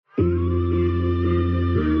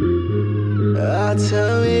Now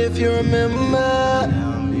tell me if you remember.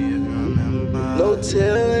 No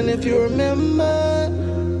telling if you remember.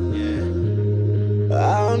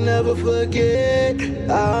 I'll never forget.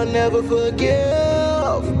 I'll never forgive.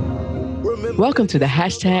 Welcome to the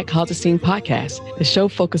hashtag Cause a Scene podcast. The show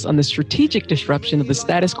focuses on the strategic disruption of the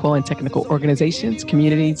status quo in technical organizations,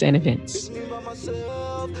 communities, and events.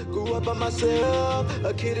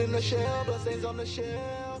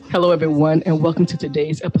 Hello, everyone, and welcome to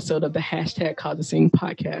today's episode of the hashtag Cause a Scene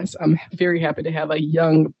podcast. I'm very happy to have a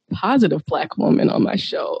young, positive Black woman on my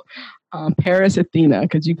show. Paris Athena,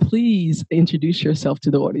 could you please introduce yourself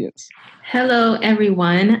to the audience? Hello,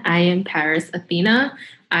 everyone. I am Paris Athena.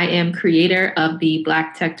 I am creator of the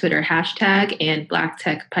Black Tech Twitter hashtag and Black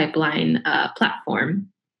Tech Pipeline platform.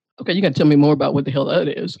 Okay, you got to tell me more about what the hell that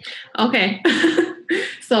is. Okay.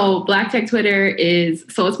 So Black Tech Twitter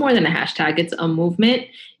it's more than a hashtag. It's a movement,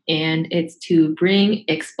 and it's to bring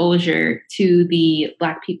exposure to the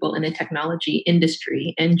Black people in the technology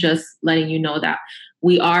industry and just letting you know that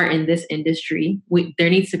we are in this industry. There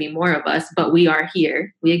needs to be more of us, but we are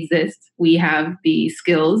here. We exist. We have the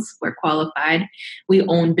skills. We're qualified. We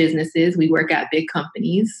own businesses. We work at big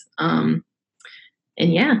companies. And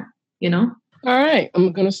yeah, you know. All right.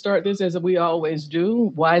 I'm going to start this as we always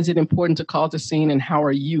do. Why is it important to cause a scene, and how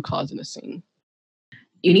are you causing a scene?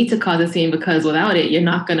 You need to cause a scene because without it, you're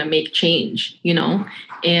not going to make change, you know?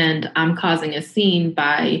 And I'm causing a scene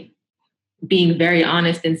by being very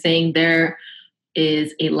honest and saying there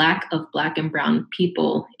is a lack of Black and brown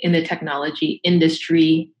people in the technology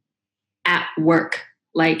industry at work.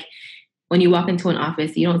 Like when you walk into an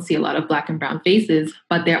office, you don't see a lot of Black and brown faces,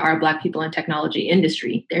 but there are Black people in technology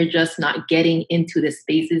industry. They're just not getting into the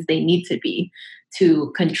spaces they need to be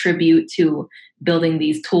to contribute to building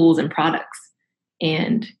these tools and products.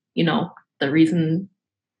 And, you know, the reason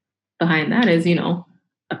behind that is, you know,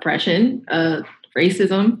 oppression,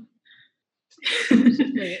 racism.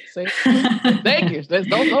 Say it. Thank you. Don't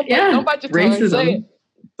bite your tongue. Racism.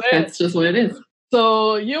 That's just what it is.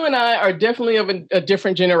 So you and I are definitely of a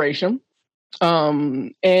different generation.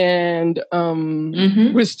 We're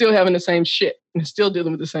still having the same shit and still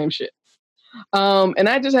dealing with the same shit. And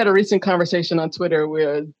I just had a recent conversation on Twitter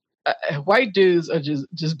where white dudes are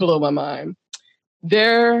just blow my mind.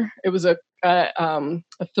 It was a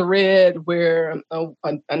thread where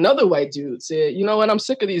another white dude said, you know what, I'm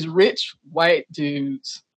sick of these rich white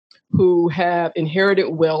dudes who have inherited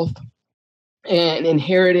wealth and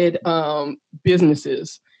inherited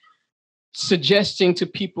businesses, suggesting to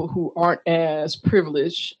people who aren't as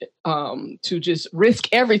privileged to just risk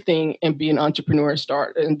everything and be an entrepreneur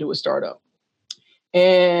and do a startup.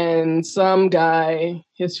 And some guy,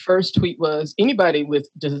 his first tweet was, anybody with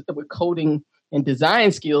coding and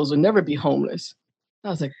design skills will never be homeless. I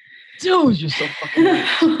was like, dude, you're so fucking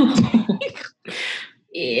rich.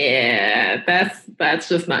 Yeah, that's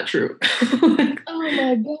just not true. Oh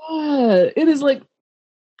my God. It is like,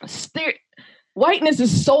 whiteness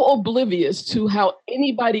is so oblivious to how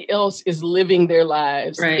anybody else is living their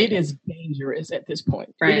lives. Right. It is dangerous at this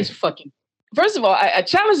point. Right. It is fucking. First of all, I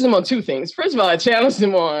challenged him on two things. First of all, I challenged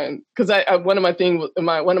him on, because one of my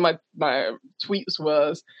tweets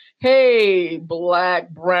was, hey, Black,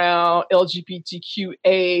 brown,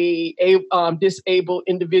 LGBTQA, disabled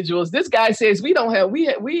individuals. This guy says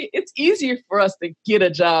it's easier for us to get a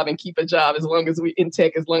job and keep a job as long as we in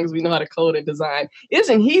tech, as long as we know how to code and design.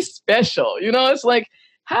 Isn't he special? You know, it's like,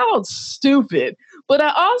 how stupid. But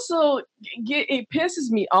I also it pisses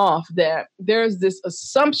me off that there's this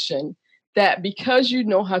assumption that because you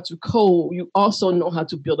know how to code, you also know how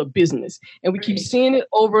to build a business. And we keep seeing it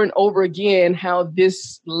over and over again, how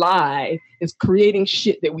this lie is creating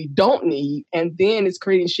shit that we don't need, and then it's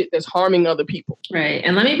creating shit that's harming other people. Right.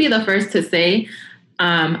 And let me be the first to say,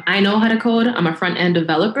 I know how to code. I'm a front-end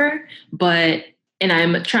developer, and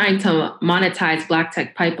I'm trying to monetize Black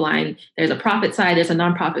Tech Pipeline. There's a profit side, there's a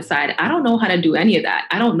nonprofit side. I don't know how to do any of that.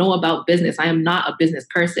 I don't know about business. I am not a business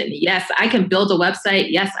person. Yes, I can build a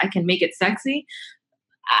website. Yes, I can make it sexy.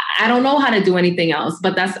 I don't know how to do anything else,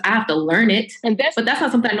 but I have to learn it. But that's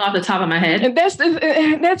not something I know off the top of my head. And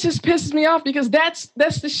that just pisses me off, because that's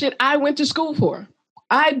the shit I went to school for.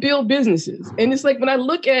 I build businesses. And it's like, when I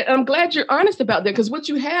look at, I'm glad you're honest about that, because what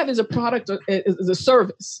you have is a product, is a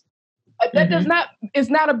service. That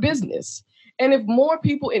it's not a business. And if more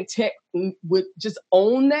people in tech would just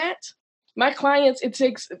own that, my clients,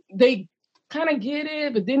 they kind of get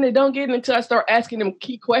it, but then they don't get it until I start asking them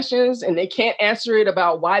key questions, and they can't answer it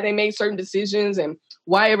about why they made certain decisions and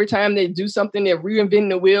why every time they do something, they're reinventing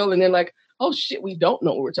the wheel. And they're like, oh shit, we don't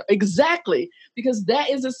know what we're talking. Exactly. Because that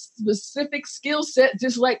is a specific skill set,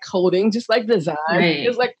 just like coding, just like design,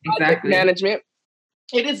 just like project management.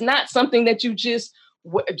 It is not something that you just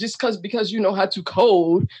because you know how to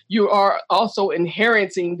code, you are also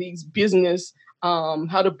inheriting these business,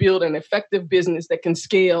 how to build an effective business that can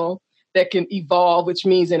scale, that can evolve, which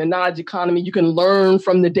means in a knowledge economy, you can learn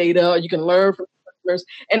from the data, you can learn from customers,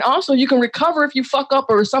 and also you can recover if you fuck up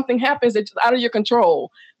or something happens that's out of your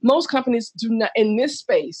control. Most companies do not, in this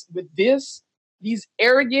space, with these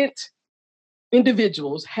arrogant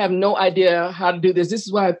individuals have no idea how to do this. This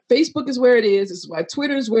is why Facebook is where it is. This is why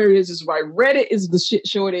Twitter is where it is. This is why Reddit is the shit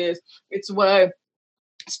show it is. It's why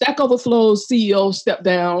Stack Overflow's CEO stepped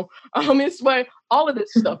down. It's why all of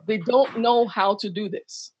this stuff. They don't know how to do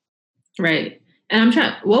this. Right. And I'm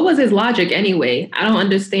trying, what was his logic anyway? I don't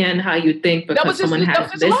understand how you think because someone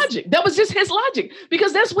has this. Logic. That was just his logic,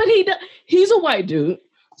 because that's what he does. He's a white dude.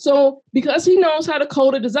 So because he knows how to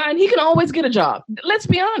code or design, he can always get a job. Let's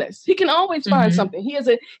be honest. He can always find something. He's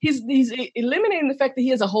eliminating the fact that he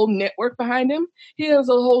has a whole network behind him. He has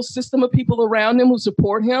a whole system of people around him who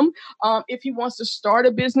support him. If he wants to start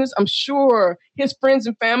a business, I'm sure his friends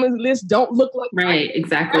and family list don't look like right.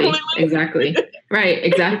 Exactly. Right.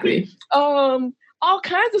 Exactly. All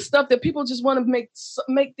kinds of stuff that people just want to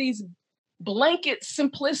make these blanket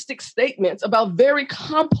simplistic statements about very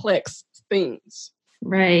complex things.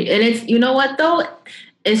 Right. And it's, you know what though?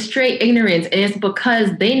 It's straight ignorance. And it's because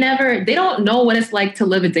they don't know what it's like to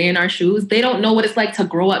live a day in our shoes. They don't know what it's like to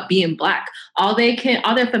grow up being Black. All they're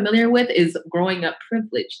familiar with is growing up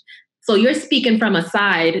privileged. So you're speaking from a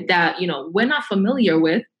side that, we're not familiar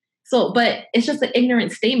with. So, but it's just an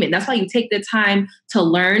ignorant statement. That's why you take the time to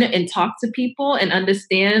learn and talk to people and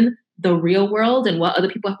understand the real world and what other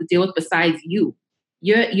people have to deal with besides you. He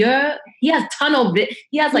has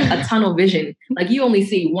like a tunnel vision. Like you only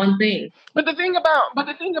see one thing. But the thing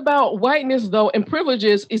about whiteness though and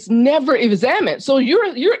privileges is never examined. So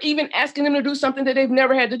you're even asking them to do something that they've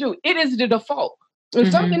never had to do. It is the default. When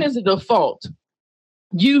something is the default,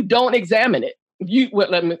 you don't examine it.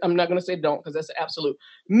 I'm not going to say don't, because that's absolute.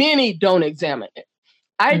 Many don't examine it.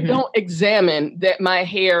 I don't examine that my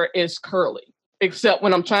hair is curly, except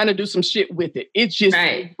when I'm trying to do some shit with it. It's just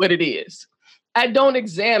what it is. I don't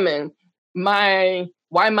examine why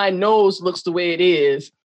my nose looks the way it is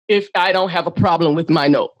if I don't have a problem with my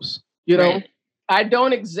nose. I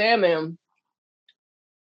don't examine.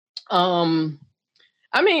 Let's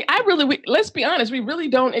be honest. We really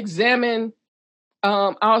don't examine.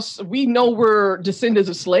 We know we're descendants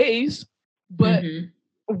of slaves, but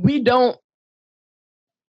we don't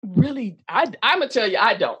really. I'm gonna tell you,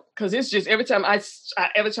 I don't, because it's just every time I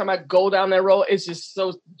go down that road, it's just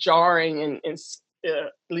so jarring and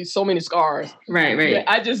leaves so many scars. Right.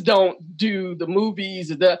 I just don't do the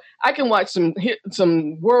movies. I can watch some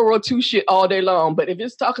World War II shit all day long, but if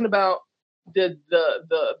it's talking about the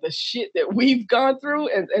shit that we've gone through,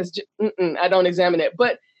 I don't examine it.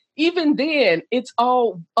 But even then, it's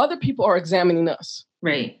all other people are examining us.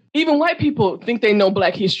 Right. Even white people think they know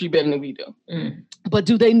Black history better than we do. But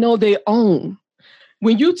do they know their own?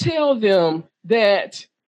 When you tell them that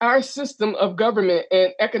our system of government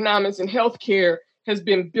and economics and healthcare has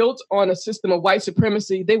been built on a system of white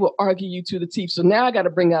supremacy, they will argue you to the teeth. So now I got to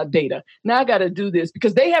bring out data. Now I got to do this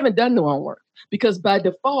because they haven't done their own work. Because by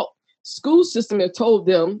default, school system has told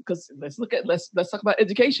them, because let's talk about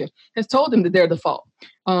education, has told them that they're the fault.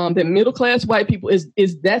 That middle class white people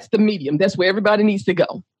that's the medium. That's where everybody needs to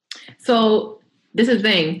go. So this is the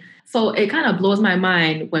thing. So it kind of blows my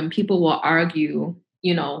mind when people will argue,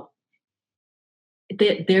 there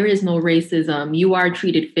is no racism. You are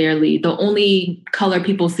treated fairly. The only color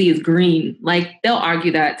people see is green. Like they'll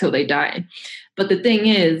argue that till they die. But the thing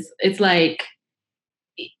is, it's like,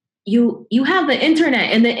 you have the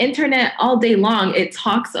internet, and the internet all day long, it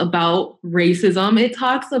talks about racism. It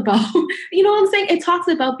talks about, you know what I'm saying? It talks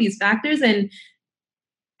about these factors. And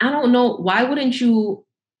I don't know, why wouldn't you,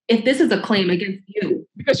 if this is a claim against you?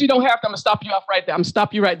 Because you don't have to. I'm going to stop you off right there. I'm going to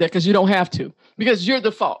stop you right there because you don't have to. Because you're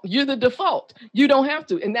the fault. You're the default. You don't have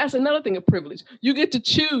to. And that's another thing of privilege. You get to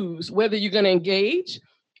choose whether you're going to engage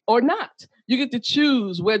or not. You get to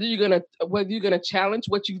choose whether you're going to challenge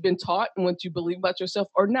what you've been taught and what you believe about yourself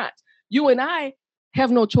or not. You and I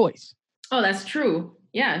have no choice. Oh, that's true.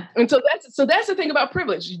 Yeah. And so that's the thing about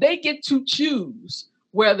privilege. They get to choose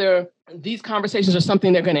whether these conversations are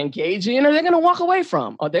something they're going to engage in or they're going to walk away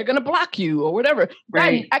from or they're going to block you or whatever.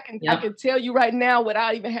 Right. I can tell you right now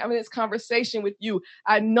without even having this conversation with you,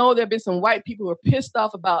 I know there have been some white people who are pissed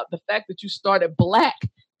off about the fact that you started Black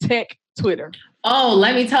Tech Twitter. Oh,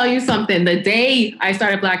 let me tell you something. The day I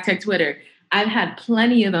started Black Tech Twitter, I've had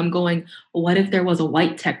plenty of them going, what if there was a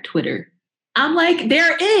white tech Twitter? I'm like,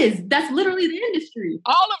 there is. That's literally the industry.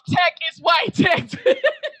 All of tech is white tech.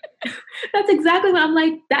 That's exactly exactly what I'm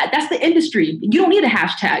like. That's the industry. You don't need a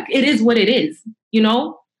hashtag. It is what it is, you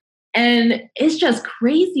know? And it's just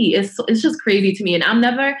crazy. It's just crazy to me. And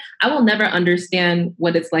I will never understand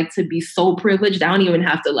what it's like to be so privileged. I don't even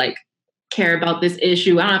have to like care about this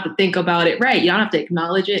issue. I don't have to think about it. Right. You don't have to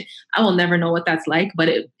acknowledge it. I will never know what that's like, but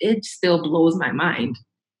it still blows my mind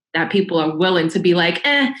that people are willing to be like,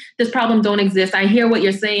 this problem don't exist. I hear what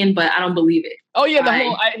you're saying, but I don't believe it. Oh yeah,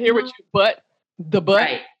 I hear what you, but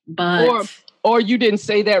right. But or you didn't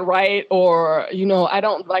say that right, or I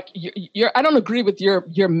don't like your I don't agree with your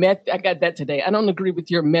method. I got that today. I don't agree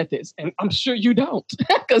with your methods, and I'm sure you don't,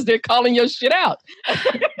 because they're calling your shit out.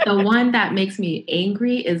 The one that makes me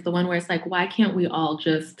angry is the one where it's like, why can't we all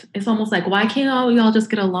just? It's almost like, why can't we all just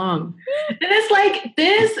get along? And it's like,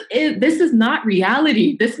 this is not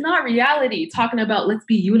reality. This is not reality. Talking about let's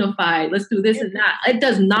be unified, let's do this and that. It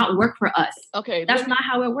does not work for us. Okay, that's not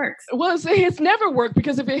how it works. Well, it's never worked,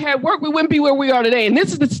 because if it had worked, we wouldn't be where we are today. And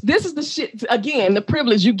this is the shit again. The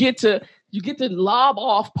privilege you get to lob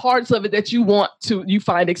off parts of it that you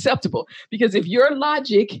find acceptable. Because if your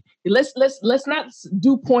logic, let's not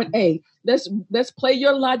do point A. Let's play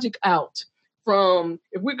your logic out from,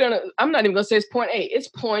 if we're gonna, I'm not even gonna say it's point A. It's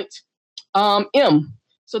point M.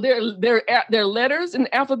 So there are letters in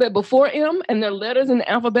the alphabet before M, and there are letters in the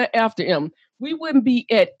alphabet after M. We wouldn't be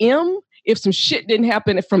at M if some shit didn't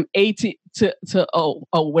happen from A to O,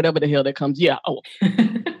 whatever the hell that comes. Yeah, O.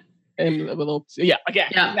 And a little, yeah, okay,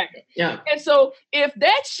 yeah, exactly. Yeah. And so if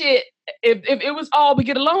that shit, if it was all we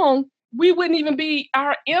get along, we wouldn't even be,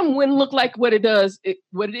 our M wouldn't look like what it does.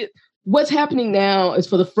 What it is. What's happening now is,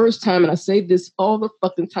 for the first time, and I say this all the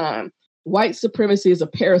fucking time, white supremacy is a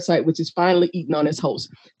parasite which is finally eating on its host.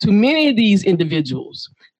 To many of these individuals,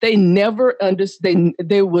 they never understand.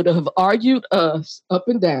 They would have argued us up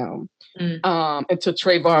and down until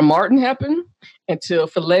Trayvon Martin happened, until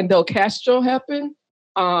Philando Castro happened,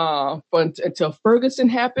 until Ferguson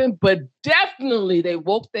happened. But definitely they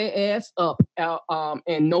woke their ass up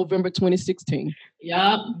in November 2016.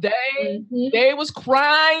 Yep. They was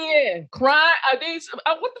crying. What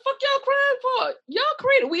the fuck y'all crying for? Y'all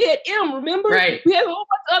created. We had M, remember? Right. We had a whole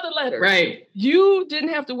bunch of other letters. Right. You didn't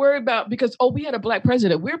have to worry about, because we had a black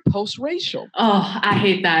president. We're post-racial. Oh, I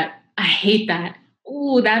hate that.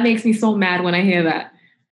 Ooh, that makes me so mad when I hear that.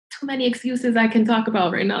 Too many excuses I can talk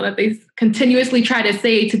about right now that they continuously try to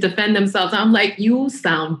say to defend themselves. I'm like, you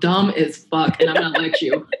sound dumb as fuck, and I'm gonna let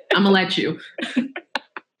you.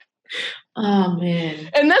 Oh man.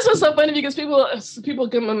 And that's what's so funny, because people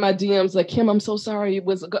come in my DMs like, Kim, I'm so sorry.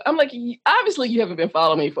 I'm like, obviously you haven't been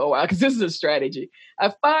following me for a while, because this is a strategy.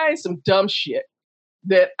 I find some dumb shit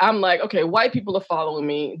that I'm like, okay, white people are following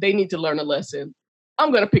me. They need to learn a lesson.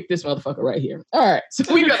 I'm going to pick this motherfucker right here. All right.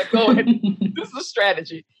 So we got to go ahead. This is a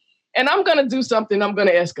strategy. And I'm going to do something. I'm going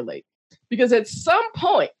to escalate. Because at some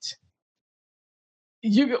point,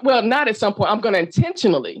 not at some point, I'm going to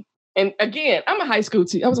intentionally. And again, I was a high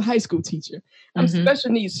school teacher. I'm special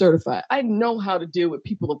needs certified. I know how to deal with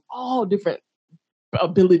people of all different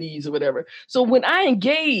abilities or whatever. So when I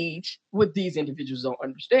engage with these individuals, don't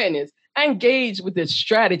understand this, I engage with this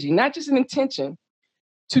strategy, not just an intention,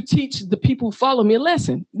 to teach the people who follow me a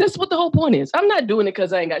lesson. That's what the whole point is. I'm not doing it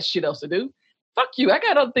because I ain't got shit else to do. Fuck you. I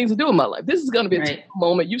got other things to do in my life. This is going to be a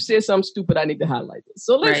moment. You said something stupid. I need to highlight this.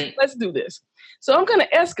 So let's do this. So I'm going to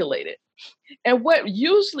escalate it. And what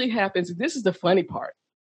usually happens, this is the funny part,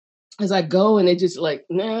 is I go and they just like,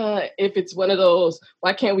 nah, if it's one of those,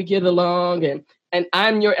 why can't we get along? And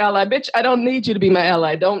I'm your ally. Bitch, I don't need you to be my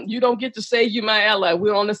ally. You don't get to say you my ally.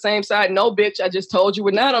 We're on the same side. No, bitch, I just told you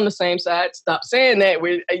we're not on the same side. Stop saying that.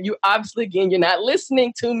 You obviously, again, you're not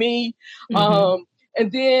listening to me. And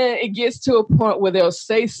then it gets to a point where they'll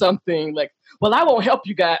say something like, well, I won't help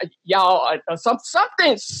you guys, y'all,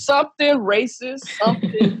 something racist,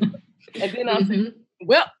 something. And then I'll say,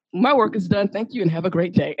 well, my work is done. Thank you and have a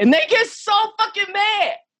great day. And they get so fucking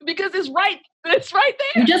mad because it's right. It's right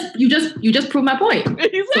there. You just proved my point.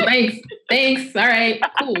 Exactly. So thanks. All right,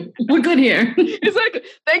 cool. We're good here. Exactly.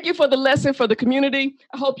 Thank you for the lesson for the community.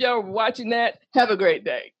 I hope y'all are watching that. Have a great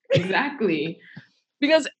day. Exactly.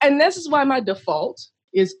 And this is why my default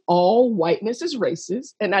is all whiteness is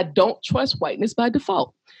racist, and I don't trust whiteness by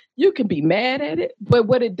default. You can be mad at it, but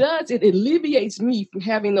what it does, it alleviates me from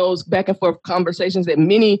having those back and forth conversations that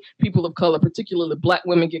many people of color, particularly Black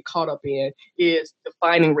women, get caught up in, is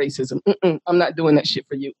defining racism. I'm not doing that shit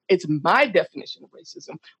for you. It's my definition of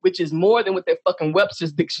racism, which is more than what their fucking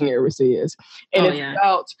Webster's dictionary says. And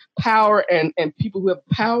about power and people who have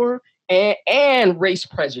power and race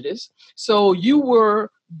prejudice. So you were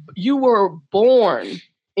born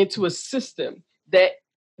into a system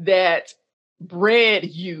that bred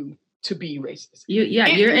you to be racist.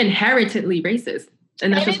 You're inherently racist.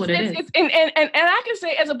 And that's just what it is. And I can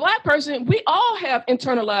say, as a Black person, we all have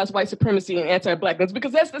internalized white supremacy and anti-Blackness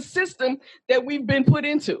because that's the system that we've been put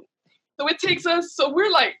into. So it takes us, so we're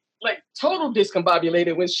like total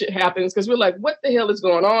discombobulated when shit happens because we're like, what the hell is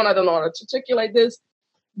going on? I don't know how to articulate this.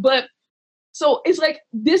 But so it's like,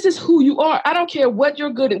 this is who you are. I don't care what your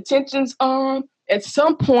good intentions are. At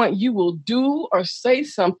some point, you will do or say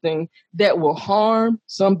something that will harm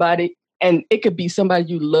somebody. And it could be somebody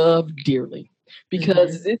you love dearly.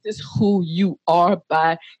 Because this is who you are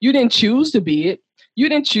you didn't choose to be it. You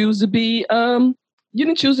didn't choose to be, you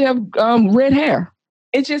didn't choose to have red hair.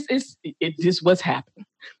 It's just what's happened.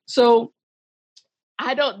 So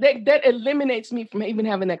that eliminates me from even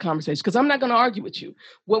having that conversation because I'm not going to argue with you.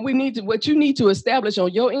 What you need to establish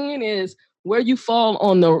on your end is where you fall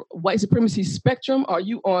on the white supremacy spectrum. Are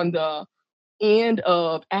you on the end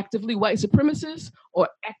of actively white supremacists or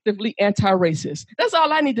actively anti-racist? That's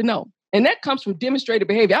all I need to know. And that comes from demonstrated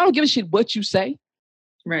behavior. I don't give a shit what you say.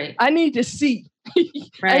 Right. I need to see.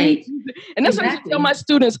 Right. And that's what I tell my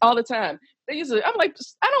students all the time. I'm like,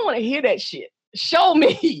 I don't want to hear that shit. Show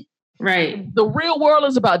me. Right. The real world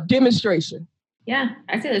is about demonstration. Yeah,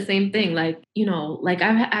 I say the same thing. Like,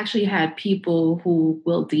 I've actually had people who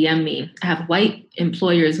will DM me. I have white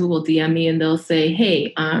employers who will DM me and they'll say,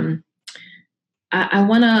 hey, I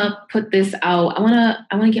want to put this out. I want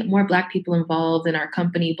to get more Black people involved in our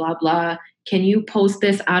company, blah, blah. Can you post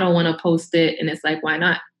this? I don't want to post it. And it's like, why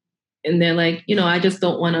not? And they're like, I just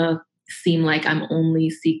don't want to seem like I'm only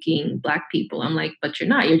seeking Black people. I'm like, but you're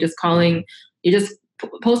not. You're just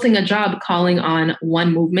posting a job calling on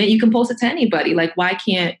one movement. You can post it to anybody. Like, why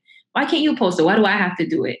can't you post it? Why do I have to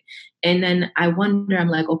do it? And then I wonder, I'm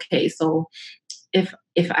like, okay, so if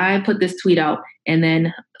I put this tweet out and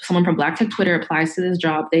then someone from Black Tech Twitter applies to this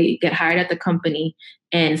job, they get hired at the company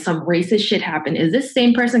and some racist shit happen, is this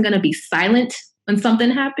same person going to be silent when something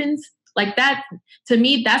happens? Like that, to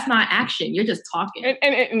me, that's not action. You're just talking.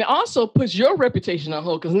 And also puts your reputation on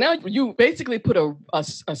hold because now you basically put a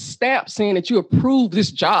stamp saying that you approve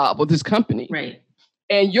this job or this company. Right.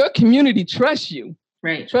 And your community trusts you.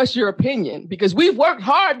 Right. Trust your opinion because we've worked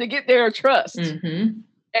hard to get their trust. Mm-hmm.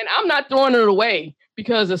 And I'm not throwing it away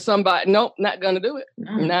because of somebody. Nope, not going to do it.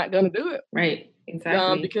 No. Not going to do it. Right,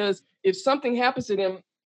 exactly. Because if something happens to them,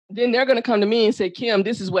 then they're going to come to me and say, Kim,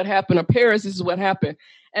 this is what happened. Or Paris, this is what happened.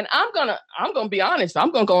 And I'm going to be honest. I'm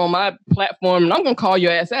going to go on my platform and I'm going to call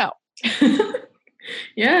your ass out.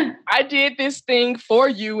 Yeah. I did this thing for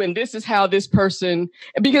you. And this is how this person,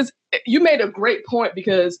 because you made a great point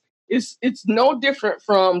because it's no different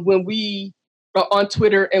from when we are on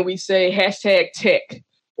Twitter and we say #tech.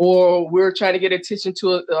 Or we're trying to get attention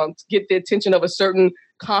get the attention of a certain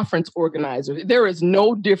conference organizer. There is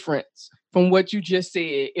no difference from what you just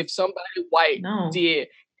said. If somebody white did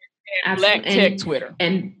Black Tech Twitter.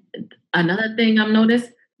 And another thing I've noticed,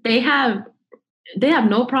 they have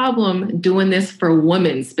no problem doing this for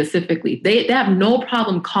women specifically. They have no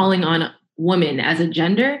problem calling on women as a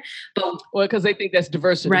gender, but because they think that's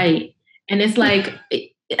diversity, right? And it's like.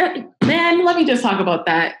 Man, let me just talk about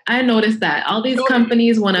that. I noticed that all these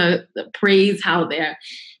companies want to praise how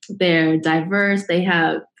they're diverse. They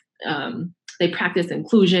have they practice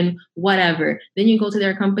inclusion, whatever. Then you go to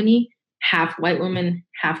their company, half white women,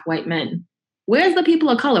 half white men. Where's the people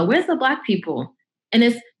of color? Where's the Black people? And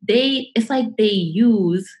it's like they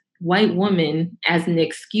use white women as an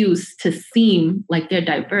excuse to seem like they're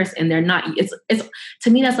diverse and they're not. It's to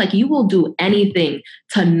me, that's like you will do anything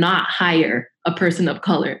to not hire a person of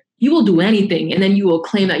color. You will do anything and then you will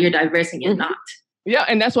claim that you're diverse and you're not. Yeah,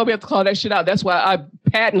 and that's why we have to call that shit out. That's why I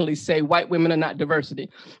patently say white women are not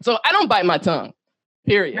diversity. So I don't bite my tongue,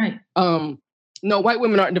 period. Right. No, white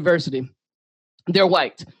women aren't diversity. They're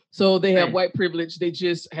white. So they have white privilege. They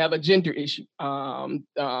just have a gender issue.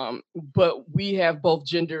 But we have both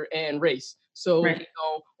gender and race. So,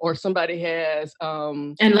 or somebody has...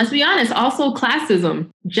 and let's be honest, also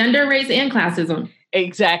classism, gender, race, and classism.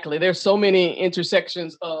 Exactly. There's so many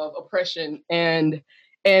intersections of oppression. And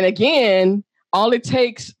again, all it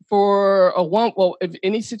takes for if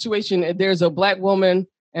any situation, if there's a Black woman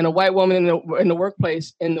and a white woman in the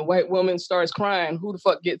workplace and the white woman starts crying, who the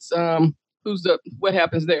fuck gets, what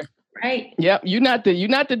happens there? Right. Yep. You're not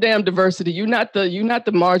the damn diversity. You're not the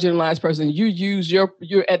marginalized person. You use you're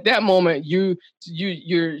at that moment, you're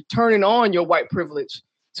turning on your white privilege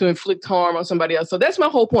to inflict harm on somebody else. So that's my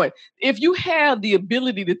whole point. If you have the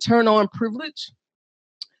ability to turn on privilege,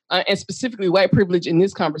 and specifically white privilege in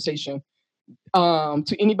this conversation,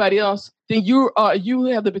 to anybody else, then you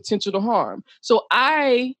have the potential to harm. So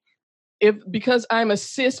because I'm a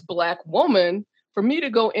cis Black woman, for me to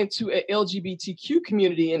go into an LGBTQ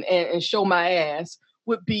community and show my ass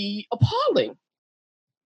would be appalling.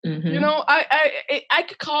 Mm-hmm. You know, I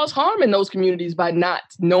could cause harm in those communities by not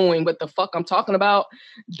knowing what the fuck I'm talking about,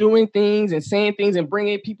 doing things and saying things and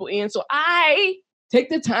bringing people in. So I take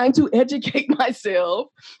the time to educate myself,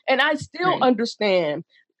 and I still understand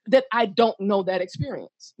that I don't know that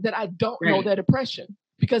experience, that I don't know that oppression,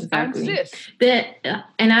 because I'm cis.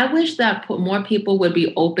 And I wish that more people would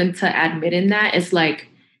be open to admitting that. It's like,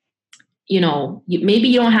 you know, maybe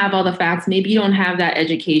you don't have all the facts, maybe you don't have that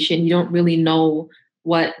education, you don't really know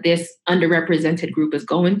what this underrepresented group is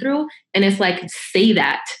going through. And it's like, say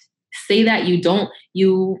that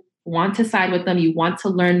you want to side with them. You want to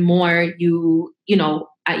learn more. You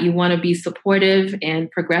want to be supportive and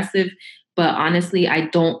progressive, but honestly, I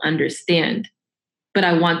don't understand, but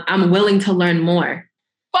I'm willing to learn more.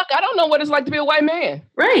 Fuck, I don't know what it's like to be a white man.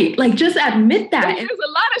 Right. Like, just admit that. There's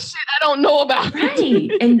a lot of shit I don't know about. Right.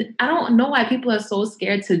 And I don't know why people are so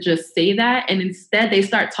scared to just say that. And instead they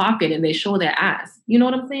start talking and they show their ass. You know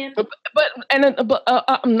what I'm saying? I'm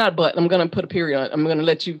going to put a period on it. I'm going to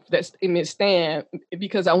let you stand,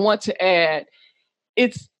 because I want to add,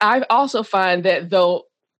 I also find that though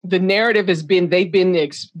the narrative has been, they've been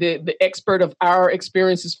the expert of our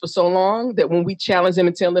experiences for so long that when we challenge them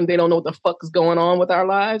and tell them they don't know what the fuck is going on with our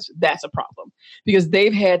lives, that's a problem, because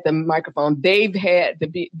they've had the microphone, they've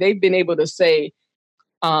been able to say,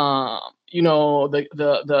 you know,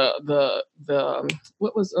 the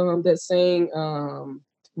what was that saying,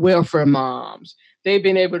 welfare moms. They've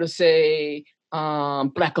been able to say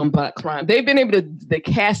black on black crime. They've been able to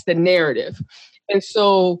cast the narrative, and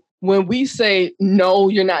so when we say, no,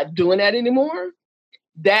 you're not doing that anymore,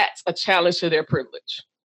 that's a challenge to their privilege.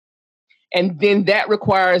 And then that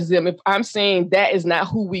requires them, if I'm saying that is not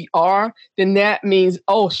who we are, then that means,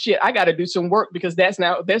 oh shit, I got to do some work, because they're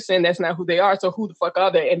saying that's not who they are. So who the fuck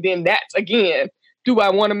are they? And then that's, again, do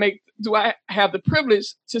I have the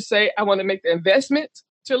privilege to say I want to make the investment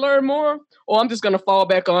to learn more? Or I'm just going to fall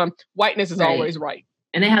back on whiteness is always right.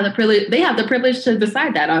 And they have the privilege to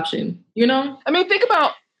decide that option, you know? I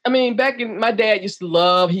mean, back in my dad he used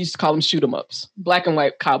to call them shoot 'em ups, black and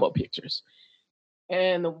white cowboy pictures.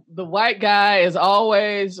 And the white is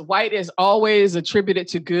always attributed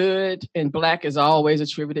to good, and black is always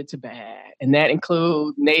attributed to bad. And that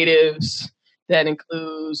includes natives, that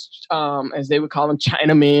includes, as they would call them,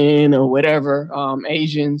 Chinamen or whatever,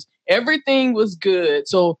 Asians. Everything was good.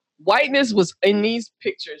 So whiteness was in these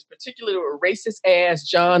pictures, particularly with racist ass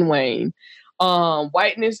John Wayne.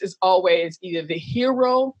 Whiteness is always either the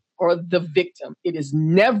hero or the victim. It is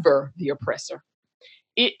never the oppressor.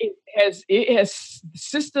 It has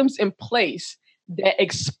systems in place that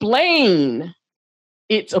explain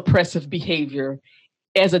its oppressive behavior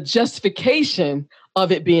as a justification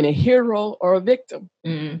of it being a hero or a victim.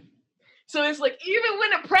 Mm. So it's like, even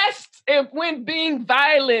when oppressed and when being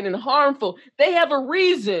violent and harmful, they have a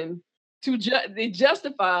reason to it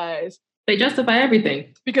justifies. They justify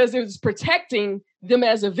everything because it's protecting them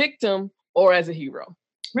as a victim or as a hero.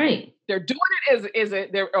 Right. They're doing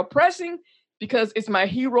it they're oppressing because it's my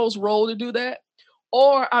hero's role to do that,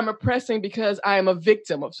 or I'm oppressing because I am a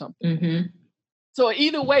victim of something. Mm-hmm. So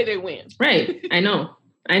either way, they win. Right. I know.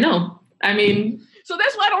 I mean, so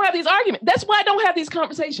that's why I don't have these arguments. That's why I don't have these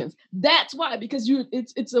conversations. That's why, because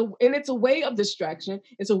it's a way of distraction.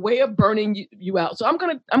 It's a way of burning you out. So I'm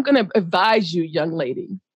gonna advise you, young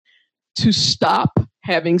lady, to stop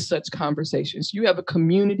having such conversations. You have a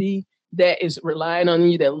community that is relying on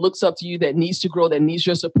you, that looks up to you, that needs to grow, that needs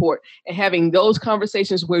your support. And having those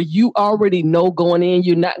conversations where you already know going in,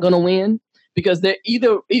 you're not going to win, because they're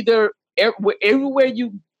either everywhere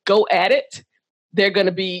you go at it, they're going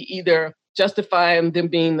to be either justifying them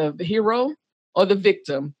being the hero or the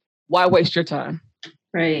victim. Why waste your time?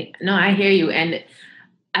 Right. No, I hear you. And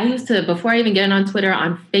I used to, before I even get on Twitter,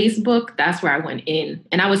 on Facebook, that's where I went in.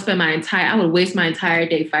 And I would waste my entire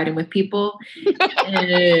day fighting with people.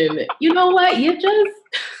 And you know what?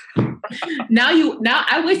 Now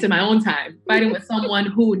I wasted my own time fighting with someone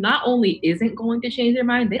who not only isn't going to change their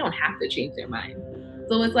mind, they don't have to change their mind.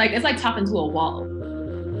 So it's like talking to a wall.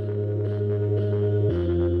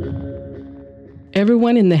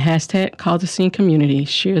 Everyone in the hashtag Cause a Scene community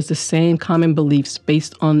shares the same common beliefs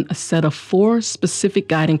based on a set of 4 specific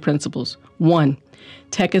guiding principles. 1,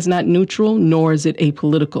 tech is not neutral, nor is it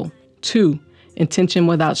apolitical. 2, intention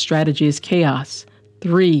without strategy is chaos.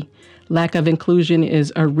 3, lack of inclusion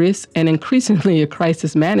is a risk and increasingly a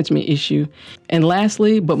crisis management issue. And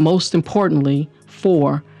lastly, but most importantly,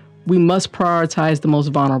 4, we must prioritize the most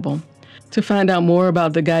vulnerable. To find out more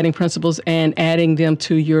about the guiding principles and adding them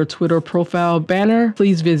to your Twitter profile banner,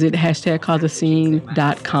 please visit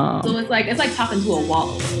 #causescene.com. So it's like talking to a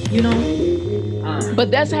wall, you know?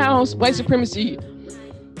 But that's how white supremacy,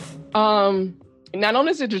 not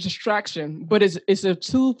only is it a distraction, but it's a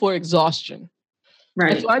tool for exhaustion.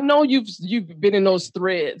 Right. And so I know you've been in those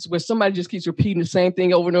threads where somebody just keeps repeating the same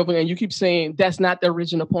thing over and over, and you keep saying that's not the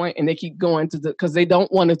original point, and they keep going to because they don't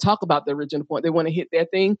want to talk about the original point. They want to hit their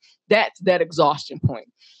thing. That's that exhaustion point.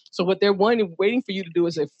 So what they're waiting for you to do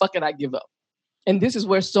is say, "Fuck it, I give up." And this is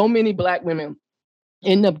where so many Black women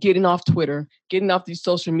end up getting off Twitter, getting off these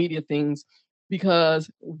social media things, because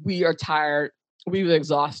we are tired, we're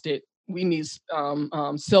exhausted, we need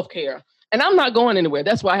self-care. And I'm not going anywhere.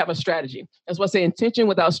 That's why I have a strategy. That's why I say intention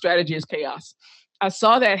without strategy is chaos. I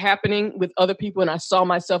saw that happening with other people, and I saw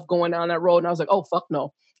myself going down that road, and I was like, oh, fuck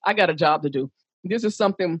no. I got a job to do. This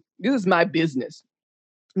is my business.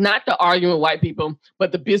 Not the arguing with white people,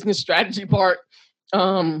 but the business strategy part.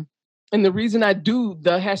 And the reason I do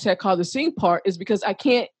the #CauseAScene part is because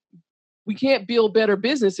we can't build better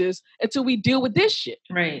businesses until we deal with this shit.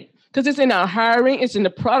 Right. Because it's in our hiring, it's in the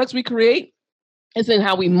products we create, it's in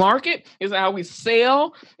how we market, it's in how we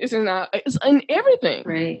sell, it's in everything.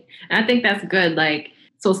 Right. And I think that's good. Like,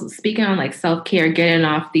 so speaking on like self-care, getting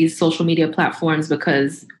off these social media platforms,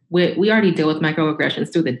 because we already deal with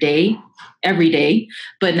microaggressions through the day, every day,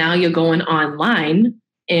 but now you're going online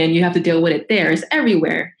and you have to deal with it there. It's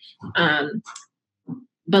everywhere.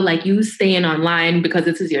 But like you staying online because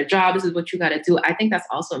this is your job, this is what you got to do. I think that's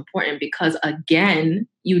also important because, again,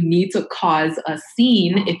 you need to cause a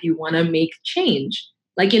scene if you want to make change.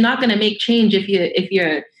 Like, you're not going to make change if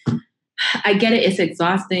you're, I get it, it's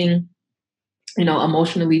exhausting,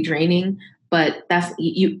 emotionally draining, but that's,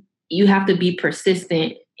 you have to be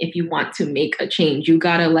persistent if you want to make a change. You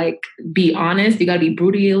got to like be honest. You got to be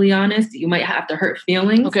brutally honest. You might have to hurt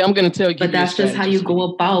feelings. Okay, I'm going to tell you. But that's just how you go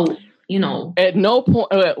about, At no point,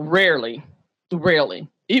 rarely,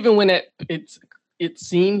 even when it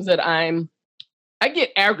seems that I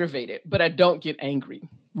get aggravated, but I don't get angry.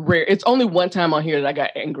 Rare. It's only one time on here that I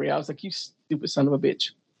got angry. I was like, you stupid son of a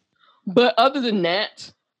bitch. But other than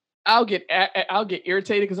that, I'll get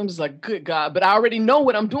irritated because I'm just like, good God, but I already know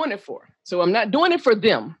what I'm doing it for. So I'm not doing it for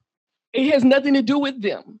them. It has nothing to do with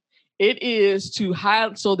them. It is to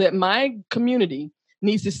hide so that my community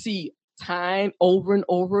needs to see time over and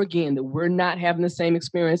over again that we're not having the same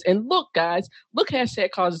experience. And look, guys, look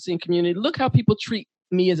 #CauseAScene community. Look how people treat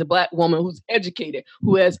me as a Black woman who's educated,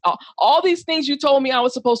 who has all these things you told me I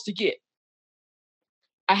was supposed to get.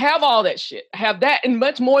 I have all that shit. I have that and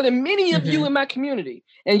much more than many of you in my community.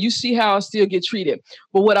 And you see how I still get treated.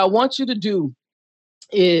 But what I want you to do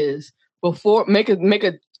is make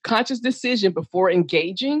a conscious decision before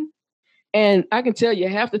engaging. And I can tell you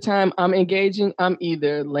half the time I'm engaging, I'm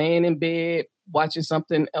either laying in bed, watching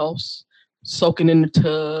something else, soaking in the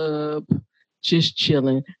tub, just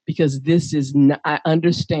chilling, because this is not, I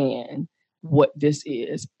understand what this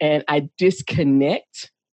is. And I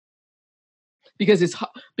disconnect because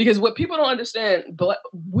what people don't understand,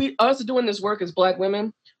 us doing this work as Black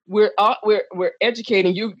women, we're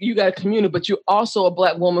educating you. You got a community, but you're also a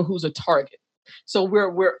Black woman who's a target. So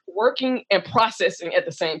we're working and processing at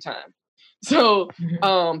the same time. So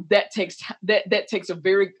that takes a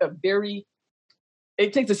very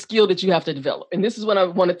it takes a skill that you have to develop. And this is what I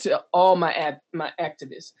want to tell all my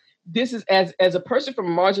activists. This is as a person from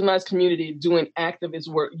a marginalized community doing activist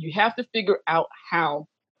work, you have to figure out how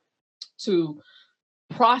to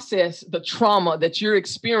process the trauma that you're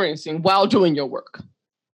experiencing while doing your work.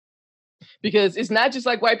 Because it's not just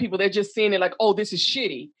like white people, they're just seeing it like, oh, this is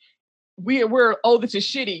shitty. We're oh, this is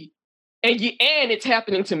shitty. And it's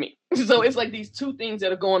happening to me. So it's like these two things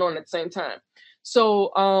that are going on at the same time.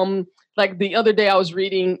 So like the other day I was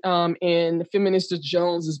reading in Feminista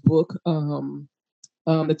Jones's book,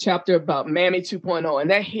 the chapter about Mammy 2.0,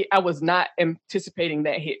 and that I was not anticipating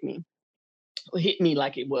that hit me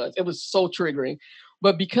like it was. It was so triggering.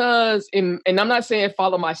 But because, and I'm not saying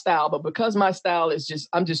follow my style, but because my style is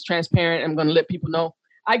I'm just transparent, I'm going to let people know.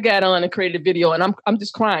 I got on and created a video, and I'm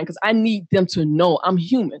just crying because I need them to know I'm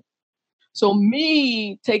human. So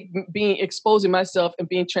me exposing myself and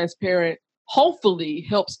being transparent hopefully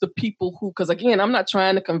helps the people who, because again, I'm not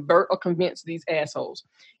trying to convert or convince these assholes.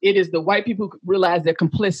 It is the white people who realize they're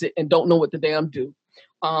complicit and don't know what the damn do,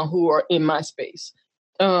 who are in my space.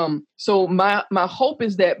 So my hope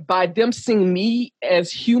is that by them seeing me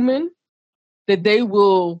as human, that they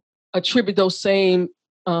will attribute those same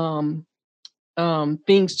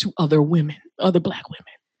things to other women, other Black women.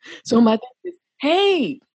 So my thing is,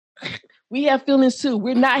 hey, We have feelings too.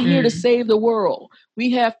 We're not here to save the world.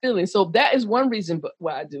 We have feelings. So that is one reason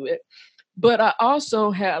why I do it. But I also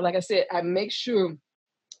have, like I said, I make sure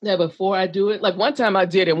that before I do it, like one time I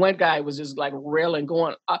did, and one guy was just like railing,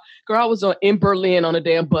 going, girl, I was in Berlin on a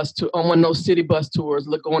damn bus tour, on one of those city bus tours,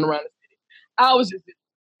 going around the city. I was just,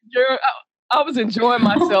 girl, I was enjoying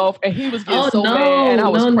myself, and he was getting mad, and I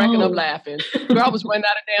was cracking up laughing. Girl, I was running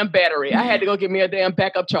out of damn battery. I had to go get me a damn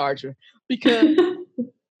backup charger because,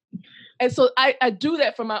 and so I do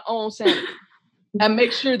that for my own sanity. I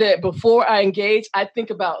make sure that before I engage, I think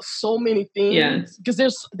about so many things because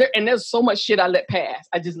there's so much shit I let pass.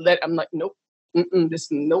 I'm like, nope,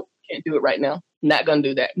 nope, can't do it right now. Not gonna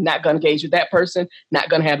do that. Not gonna engage with that person. Not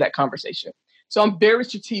gonna have that conversation. So I'm very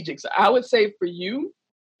strategic. So I would say for you,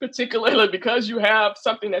 particularly because you have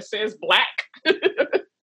something that says Black,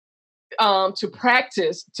 to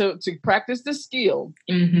practice the skill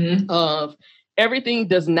of everything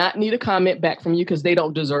does not need a comment back from you because they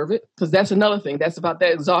don't deserve it. Because that's another thing. That's about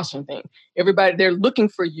that exhaustion thing. Everybody, they're looking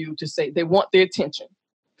for you to say they want their attention.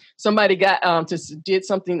 Somebody did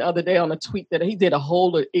something the other day on a tweet that he did a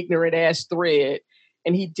whole ignorant ass thread,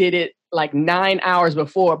 and he did it like 9 hours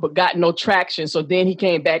before, but got no traction. So then he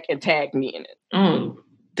came back and tagged me in it. Oh,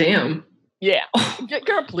 damn. Yeah,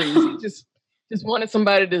 girl, please. He just wanted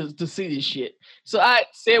somebody to see this shit. So I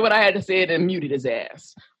said what I had to say and muted his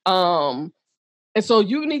ass. And so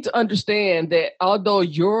you need to understand that although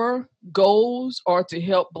your goals are to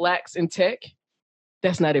help Blacks in tech,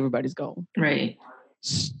 that's not everybody's goal. Right.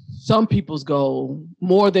 Some people's goal,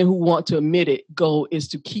 more than who want to admit it, goal is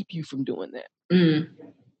to keep you from doing that.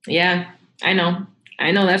 Yeah, I know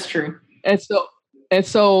that's true. And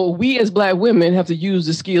so we as Black women have to use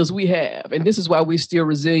the skills we have. And this is why we're still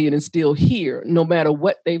resilient and still here, no matter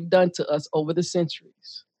what they've done to us over the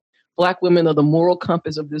centuries. Black women are the moral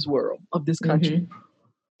compass of this world, of this country.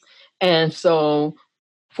 And so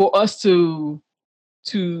for us to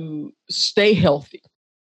stay healthy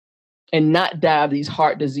and not die of these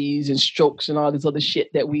heart disease and strokes and all this other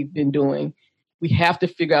shit that we've been doing, we have to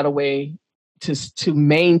figure out a way to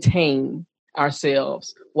maintain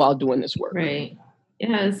ourselves while doing this work. Right.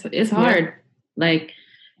 Yeah, it's hard. Yeah. Like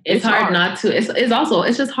it's hard not to,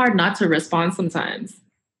 it's just hard not to respond sometimes.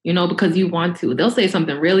 Because you want to. They'll say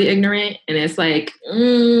something really ignorant, and it's like,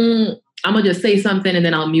 I'm gonna just say something, and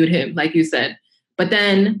then I'll mute him, like you said. But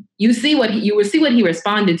then you will see what he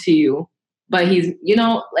responded to you. But he's, and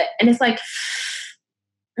it's like,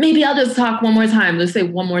 maybe I'll just talk one more time. Let's say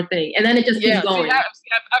one more thing, and then it just keeps going. I've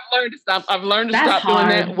learned to stop. I've learned to stop doing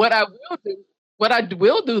that. What I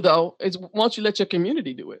will do though is, won't you let your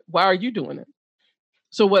community do it? Why are you doing it?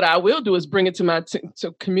 So what I will do is bring it to my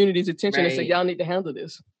to community's attention and say, y'all need to handle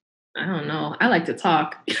this. I don't know. I like to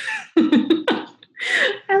talk.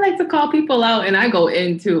 I like to call people out, and I go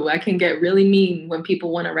into. I can get really mean when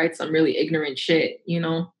people want to write some really ignorant shit,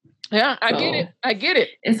 Yeah, I get it.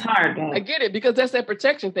 It's hard. I get it because that's that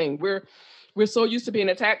protection thing. We're so used to being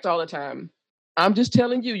attacked all the time. I'm just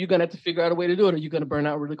telling you, you're going to have to figure out a way to do it, or you're going to burn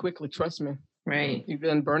out really quickly. Trust me. Right. You're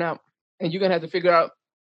going to burn out, and you're going to have to figure out,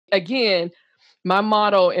 again, my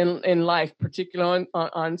motto in life, particularly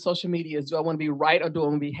on social media, is: do I want to be right or do I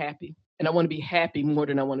want to be happy? And I want to be happy more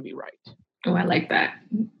than I want to be right. Oh, I like that.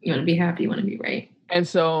 You want to be happy, you want to be right. And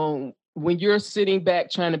so when you're sitting back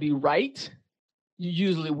trying to be right, you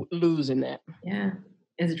usually lose in that. Yeah,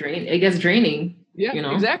 it's draining. It gets draining. Yeah,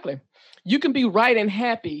 exactly. You can be right and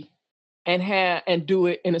happy and do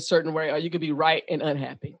it in a certain way, or you can be right and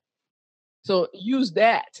unhappy. So use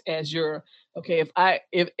that as your, okay,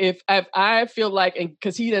 if I feel like, and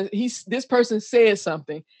because this person said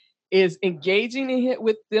something, is engaging in it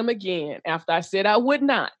with them again after I said I would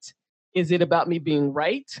not. Is it about me being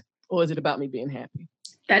right, or is it about me being happy?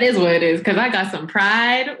 That is what it is, because I got some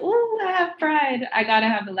pride. Ooh, I have pride. I gotta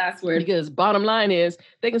have the last word. Because bottom line is,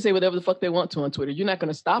 they can say whatever the fuck they want to on Twitter. You're not going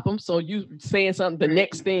to stop them. So you saying something, the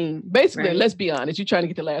next thing, basically, let's be honest, you're trying to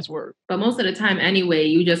get the last word. But most of the time anyway,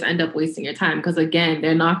 you just end up wasting your time, because again,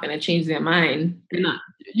 they're not going to change their mind. They're not.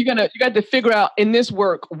 You got to figure out in this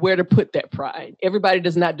work where to put that pride. Everybody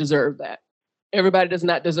does not deserve that. Everybody does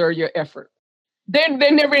not deserve your effort. They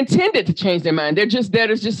never intended to change their mind. They're just there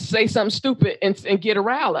to just say something stupid and get a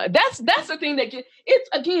rile. That's the thing that it's,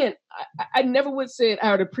 again, I never would say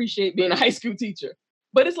I would appreciate being a high school teacher,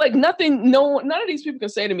 but it's like none of these people can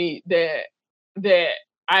say to me that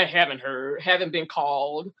I haven't heard, haven't been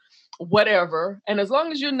called, whatever. And as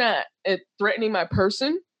long as you're not threatening my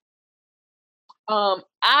person,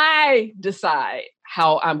 I decide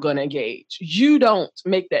how I'm going to engage. You don't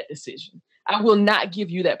make that decision. I will not give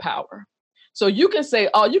you that power. So you can say,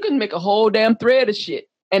 you can make a whole damn thread of shit,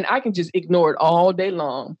 and I can just ignore it all day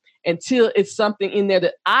long until it's something in there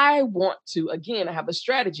that I want to. Again, I have a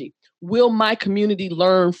strategy. Will my community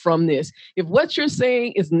learn from this? If what you're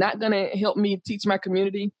saying is not going to help me teach my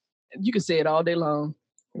community, you can say it all day long.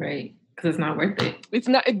 Right. Because it's not worth it. It's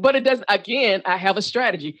not, but it doesn't. Again, I have a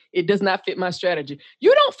strategy. It does not fit my strategy.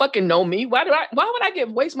 You don't fucking know me. Why would I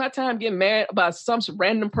waste my time getting mad about some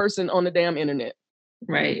random person on the damn internet?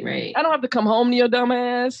 Right. I don't have to come home to your dumb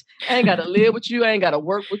ass. I ain't got to live with you. I ain't got to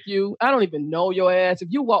work with you. I don't even know your ass. If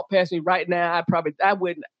you walk past me right now, I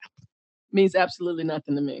wouldn't. Means absolutely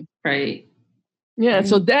nothing to me. Right. Yeah. Right.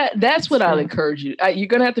 So that's what I'll encourage you. You're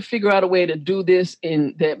gonna have to figure out a way to do this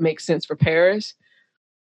that makes sense for Paris.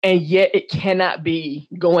 And yet it cannot be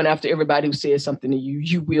going after everybody who says something to you.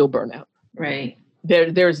 You will burn out. Right.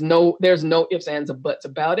 There's no ifs, ands, or buts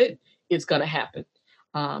about it. It's going to happen.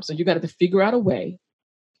 So you're going to have to figure out a way.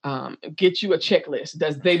 Get you a checklist.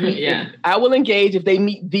 Does they meet? I will engage if they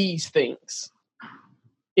meet these things.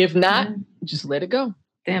 If not, just let it go.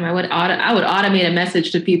 Damn, I would automate a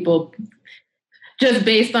message to people just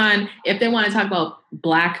based on if they want to talk about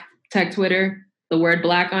Black tech Twitter, the word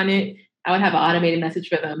Black on it. I would have an automated message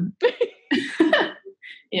for them.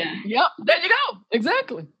 Yeah. Yep. There you go.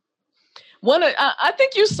 Exactly. I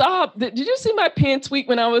think you saw. Did you see my pinned tweet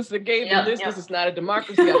when I was the gay? This is not a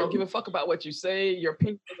democracy. I don't give a fuck about what you say. Your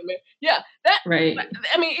opinion. Yeah. That. Right.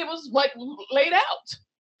 I mean, it was like laid out.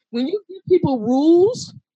 When you give people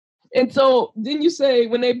rules, and so then you say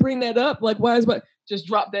when they bring that up, like, why is but just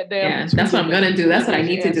drop that down. Yeah, that's what I'm gonna do. That's what I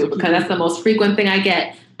need to do because that's the most frequent thing I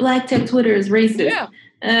get. Black tech Twitter is racist. Yeah.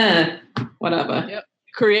 Whatever. Yep.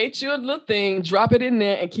 Create you a little thing, drop it in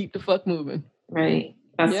there, and keep the fuck moving. Right.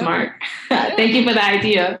 That's smart. Thank you for the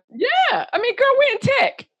idea. Yeah. I mean, girl, we're in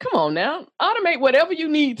tech. Come on now. Automate whatever you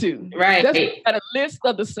need to. Right. That's got a list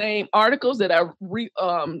of the same articles that I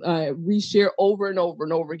reshare over and over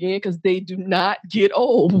and over again because they do not get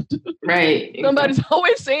old. Right. Somebody's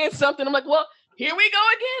always saying something. I'm like, well, here we go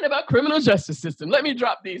again about criminal justice system. Let me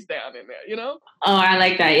drop these down in there, you know? Oh, I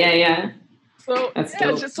like that. Yeah. So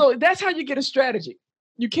so that's how you get a strategy.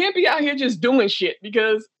 You can't be out here just doing shit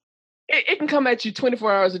because it can come at you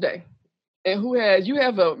 24 hours a day. And you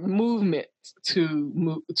have a movement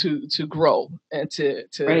to grow and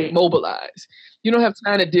to mobilize. You don't have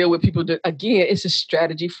time to deal with people again, it's a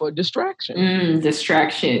strategy for distraction.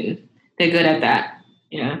 Distraction. They're good at that.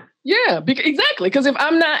 Yeah. Yeah, exactly. Because if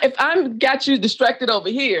I'm got you distracted over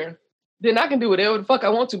here, then I can do whatever the fuck I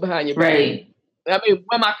want to behind your back. Right. I mean,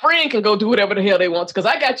 when my friend can go do whatever the hell they want to, because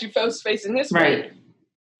I got you folks facing this way. Right.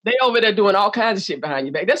 They over there doing all kinds of shit behind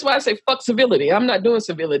your back. That's why I say fuck civility. I'm not doing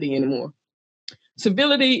civility anymore.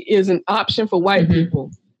 Civility is an option for white people,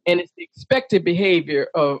 and it's the expected behavior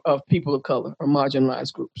of people of color or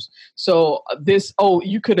marginalized groups. So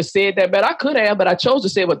you could have said that, but I could have, but I chose to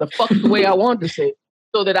say what the fuck the way I wanted to say it,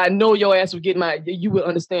 so that I know your ass would you would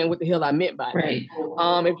understand what the hell I meant by it. Right.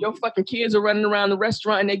 If your fucking kids are running around the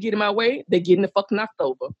restaurant and they get in my way, they're getting the fuck knocked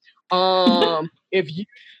over.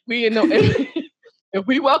 If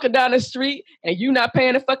we walking down the street and you not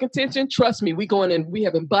paying the fucking attention, trust me, we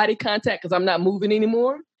having body contact because I'm not moving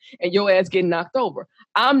anymore and your ass getting knocked over.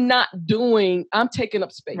 I'm taking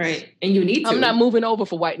up space. Right. And you need to. I'm not moving over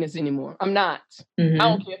for whiteness anymore. I'm not. I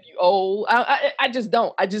don't care if you old. I just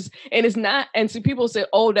don't. And it's not. And see, people say,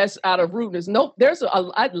 oh, that's out of rudeness. Nope. There's a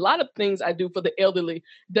lot of things I do for the elderly.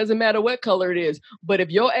 Doesn't matter what color it is. But if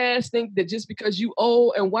your ass think that just because you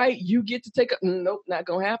old and white, you get to take nope, not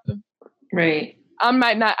gonna happen. Right. I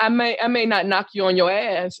may not knock you on your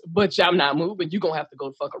ass, but I'm not moving. You're going to have to go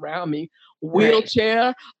the fuck around me.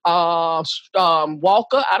 Wheelchair,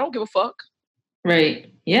 walker, I don't give a fuck.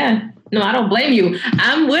 Right. Yeah. No, I don't blame you.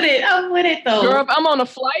 I'm with it though. Girl, if I'm on a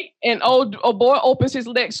flight and old boy opens his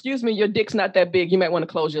leg, excuse me, your dick's not that big. You might want to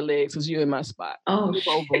close your legs because you're in my spot. Oh, move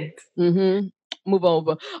over. Move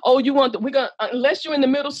over. Oh, unless you're in the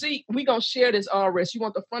middle seat, we're going to share this armrest. You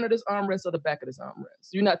want the front of this armrest or the back of this armrest?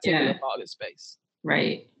 You're not taking up all this space.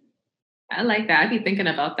 Right. I like that. I'd be thinking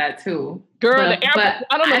about that too. Girl, but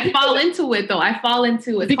I don't know. I fall into it though. I fall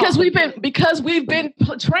into it because we've been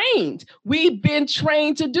trained. We've been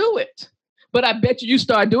trained to do it. But I bet you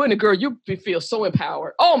start doing it, girl, you feel so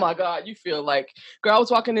empowered. Oh my God, you feel like, girl,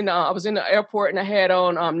 I was in the airport and I had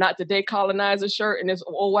on Not Today Colonizer shirt, and this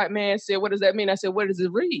old white man said, "What does that mean?" I said, "What does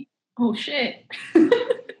it read?" Oh shit.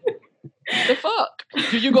 The fuck?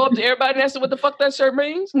 Do you go up to everybody and ask what the fuck that shirt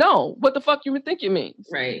means? No. What the fuck you would think it means?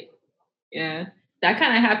 Right. Yeah. That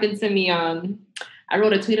kind of happened to me. I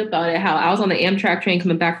wrote a tweet about it, how I was on the Amtrak train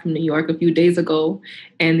coming back from New York a few days ago,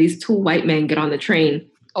 and these two white men get on the train.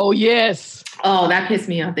 Oh, yes. Oh, that pissed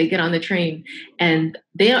me off. They get on the train and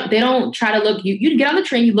they don't try to look. You get on the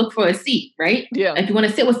train, you look for a seat, right? Yeah. If you want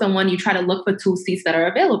to sit with someone, you try to look for 2 seats that are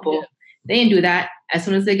available. Yeah. They didn't do that. As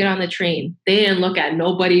soon as they get on the train, they didn't look at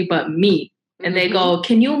nobody but me. And they go,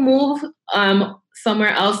 "Can you move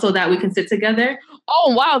somewhere else so that we can sit together?"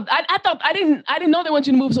 Oh wow! I thought I didn't know they wanted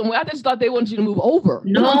you to move somewhere. I just thought they wanted you to move over.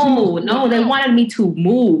 No, they wanted me to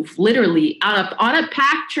move literally on a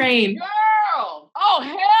packed train. Girl, oh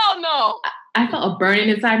hell no! I felt a burning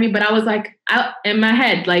inside me, but I was like, in my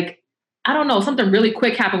head, like I don't know, something really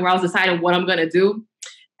quick happened where I was deciding what I'm gonna do,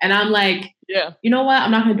 and I'm like, yeah, you know what?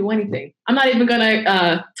 I'm not gonna do anything. I'm not even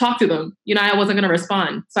gonna talk to them. I wasn't gonna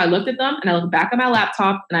respond. So I looked at them and I looked back at my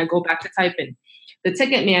laptop and I go back to typing. The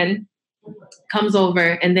ticket man comes over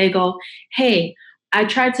and they go, "Hey, I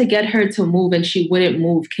tried to get her to move and she wouldn't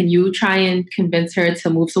move. Can you try and convince her to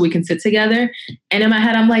move so we can sit together?" And in my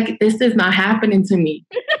head, I'm like, this is not happening to me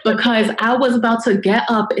because I was about to get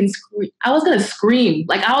up and scream. I was going to scream.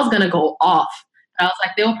 Like I was going to go off. I was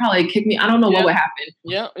like, they'll probably kick me. I don't know what would happen.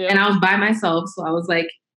 Yeah. And I was by myself. So I was like,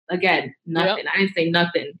 again, nothing. I didn't say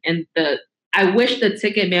nothing. And I wish the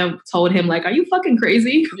ticket man told him like, "Are you fucking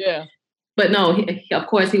crazy?" Yeah. But no, he, of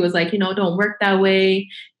course, he was like, don't work that way.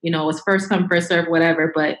 It's first come, first serve, whatever.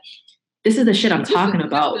 But this is the shit I'm talking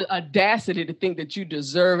about. The audacity to think that you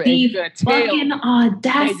deserve it. The and you're fucking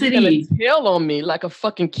audacity. You're gonna tell on me like a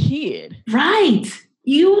fucking kid. Right.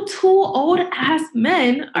 You 2 old ass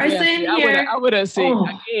men are sitting here. I would have said,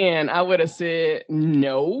 again, I would have said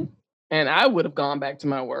no. And I would have gone back to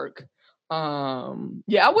my work. I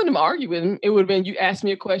wouldn't have argued with him. It would have been, you asked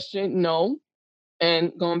me a question, no.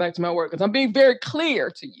 And going back to my work, because I'm being very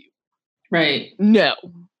clear to you. Right. No.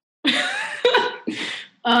 If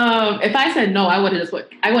I said no, I would have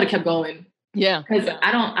kept going. Yeah. Because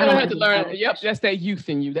I don't have to learn. Yep, that's that youth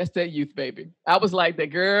in you. That's that youth, baby. I was like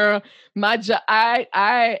that girl. My job.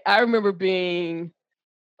 I remember being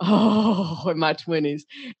in my 20s,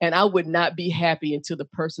 and I would not be happy until the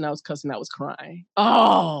person I was cussing out was crying.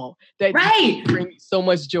 Oh, that brings me so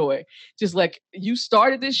much joy. Just like, you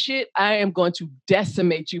started this shit, I am going to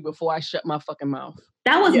decimate you before I shut my fucking mouth.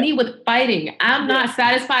 That was me with fighting. I'm not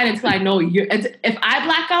satisfied until I know you. If I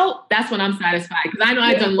black out, that's when I'm satisfied because I know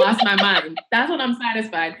I done lost my mind. That's when I'm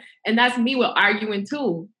satisfied, and that's me with arguing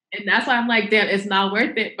too. And that's why I'm like, damn, it's not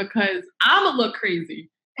worth it because I'm gonna look crazy.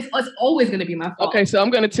 It's always going to be my fault. Okay, so I'm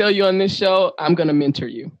going to tell you on this show, I'm going to mentor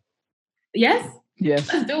you. Yes?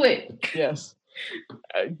 Yes. Let's do it. Yes.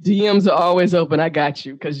 DMs are always open. I got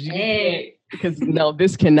you. Because no,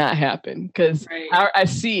 this cannot happen. Because I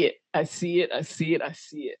see it. I see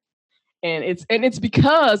it. And it's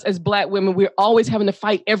because as Black women, we're always having to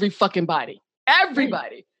fight every fucking body.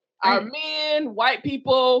 Everybody. Right. Our men, white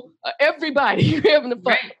people, everybody, we're having to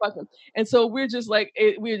fuck them. And so we're just like,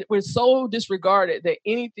 we're so disregarded that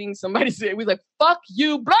anything somebody said, we're like, fuck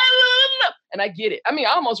you, blah, blah, blah. And I get it. I mean,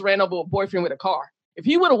 I almost ran over a boyfriend with a car. If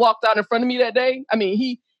he would have walked out in front of me that day, I mean,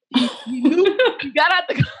 he knew, he got out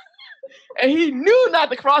the car and he knew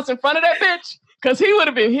not to cross in front of that bitch because he would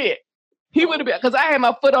have been hit. He would have been, because I had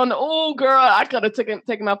my foot on the, girl, I could have taken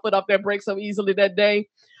my foot off that brake so easily that day.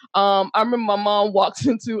 I remember my mom walks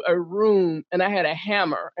into a room and I had a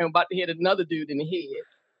hammer and about to hit another dude in the head.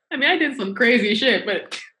 I mean, I did some crazy shit,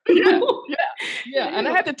 but yeah. And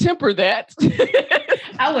I had to temper that.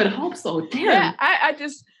 I would hope so. Damn. Yeah, I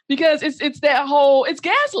just, because it's that whole, it's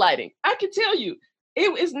gaslighting. I can tell you,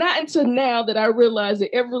 it's not until now that I realized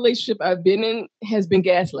that every relationship I've been in has been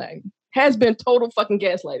gaslighting, has been total fucking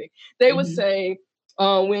gaslighting. They would say,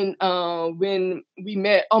 when we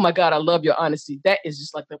met, "Oh my God, I love your honesty." That is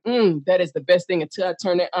just like that is the best thing until I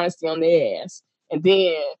turn that honesty on their ass. And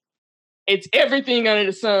then it's everything under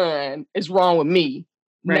the sun is wrong with me.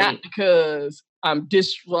 Right. Not because I'm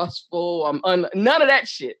distrustful. None of that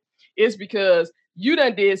shit. It's because you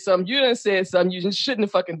done did something, you done said something you just shouldn't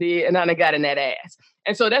have fucking did, and I done got in that ass.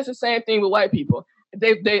 And so that's the same thing with white people.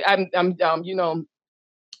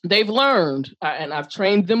 They've learned, and I've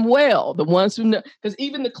trained them well. The ones who know, because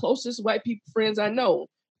even the closest white people friends I know,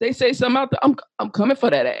 they say something out there, I'm coming for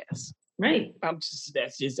that ass. Right.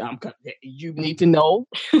 You need to know.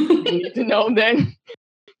 You need to know that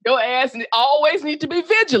your ass always need to be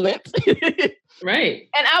vigilant. Right.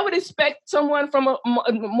 And I would expect someone from a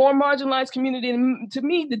more marginalized community to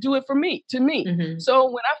me to do it for me, to me. Mm-hmm. So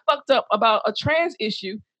when I fucked up about a trans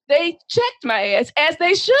issue, they checked my ass as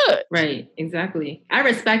they should. Right, exactly. I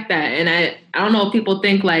respect that. And I don't know if people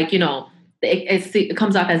think like, it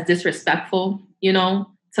comes off as disrespectful,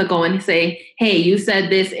 to go and say, "Hey, you said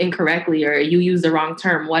this incorrectly," or "You used the wrong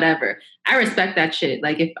term," whatever. I respect that shit.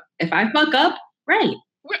 Like if I fuck up, right.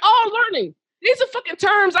 We're all learning. These are fucking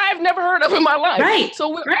terms I've never heard of in my life. Right. So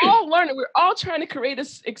we're all learning. We're all trying to create an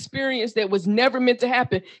experience that was never meant to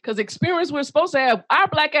happen. Because experience we're supposed to have, our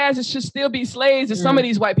black asses should still be slaves, and some of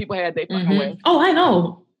these white people had their fucking way. Oh, I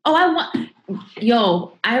know.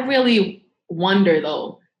 I really wonder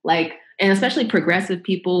though, like, and especially progressive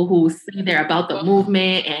people who say they're about the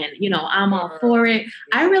movement and, you know, I'm all for it.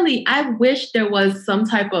 I wish there was some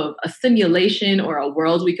type of a simulation or a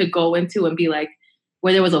world we could go into and be like,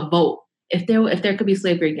 where there was a vote. If there could be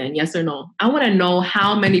slavery again, yes or no? I want to know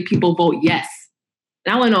how many people vote yes.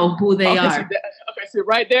 And I want to know who they are. So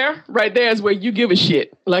right there is where you give a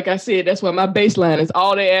shit. Like I said, that's why my baseline is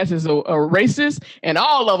all they asses are racist, and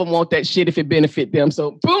all of them want that shit if it benefit them.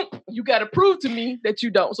 So boom, you got to prove to me that you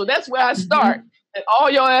don't. So that's where I start. And all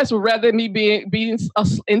your ass would rather me being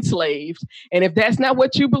enslaved. And if that's not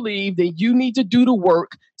what you believe, then you need to do the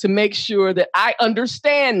work to make sure that I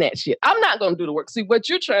understand that shit. I'm not going to do the work. See, what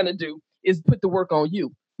you're trying to do is put the work on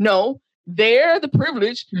you. No. They're the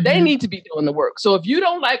privileged. They need to be doing the work. So if you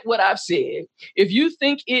don't like what I've said, if you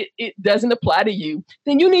think it doesn't apply to you,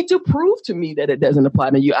 then you need to prove to me that it doesn't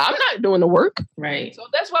apply to you. I'm not doing the work. Right. So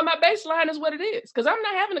that's why my baseline is what it is. Because I'm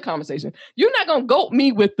not having a conversation. You're not going to goat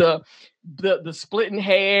me with the splitting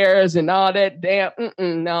hairs and all that damn.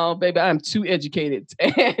 No, baby, I'm too educated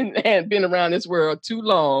and been around this world too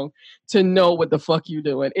long to know what the fuck you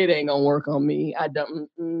doing. It ain't gonna work on me. I don't.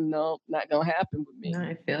 No, not gonna happen with me. No,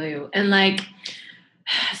 I feel you. And like,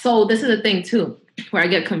 so this is the thing too, where I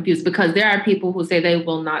get confused because there are people who say they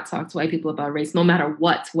will not talk to white people about race, no matter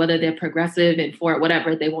what, whether they're progressive and for it,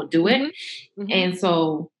 whatever, they won't do it. And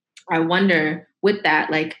so I wonder with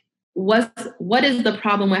that, like, what is the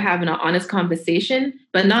problem with having an honest conversation,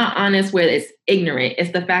 but not honest where it's ignorant?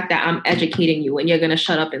 It's the fact that I'm educating you and you're going to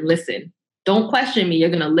shut up and listen. Don't question me. You're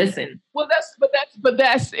going to listen. Well,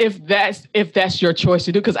 that's if that's your choice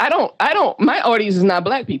to do. Because I don't, my audience is not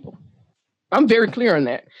black people. I'm very clear on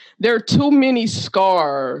that. There are too many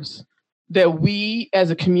scars that we as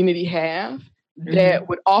a community have that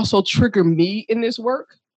would also trigger me in this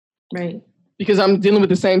work. Right. Because I'm dealing with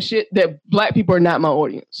the same shit that black people are not my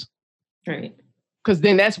audience. Right. Because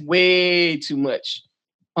then that's way too much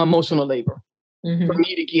emotional labor for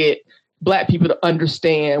me to get black people to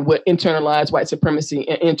understand what internalized white supremacy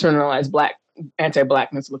and internalized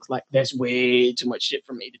anti-blackness looks like. That's way too much shit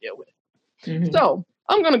for me to deal with. So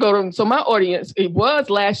I'm going to go to, so my audience, it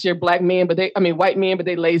was last year white men, but they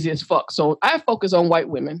lazy as fuck. So I focus on white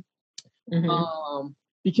women.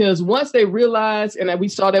 Because once they realize, and we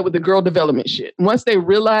saw that with the girl development shit, once they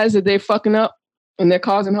realize that they're fucking up and they're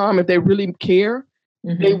causing harm, if they really care,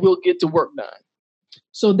 they will get the work done.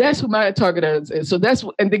 So that's who my target is. So that's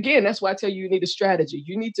why I tell you need a strategy.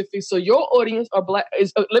 You need to fix, so your audience are black.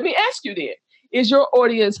 Let me ask you then, is your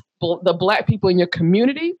audience the black people in your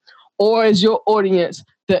community, or is your audience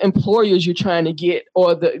the employers you're trying to get,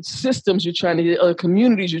 or the systems you're trying to get, or the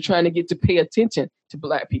communities you're trying to get to pay attention to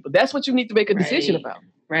black people? That's what you need to make a decision about.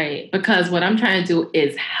 Right. Because what I'm trying to do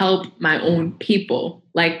is help my own people.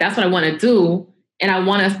 Like, that's what I want to do. And I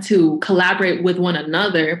want us to collaborate with one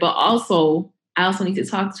another, but also I also need to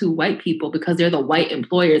talk to white people because they're the white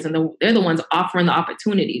employers and they're the ones offering the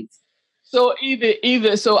opportunities. So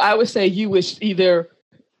so I would say you would either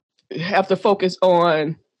have to focus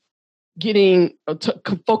on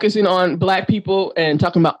focusing on black people and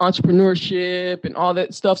talking about entrepreneurship and all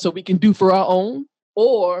that stuff so we can do for our own,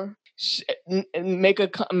 or make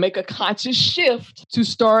a conscious shift to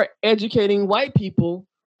start educating white people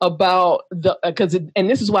about and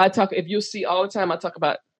this is why if you'll see all the time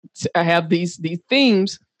I have these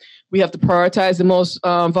themes. We have to prioritize the most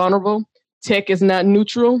vulnerable. Tech is not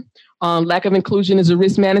neutral. Lack of inclusion is a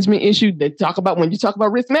risk management issue. They talk about, when you talk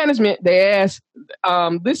about risk management, they ask,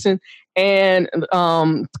 listen, and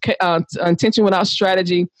intention without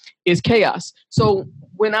strategy is chaos. So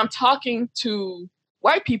when I'm talking to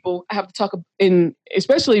white people, I have to talk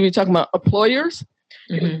especially if you're talking about employers,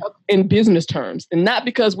 in business terms, and not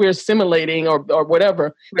because we're assimilating or whatever.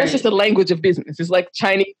 Right. That's just the language of business. It's like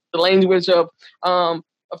Chinese, the language of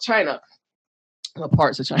China,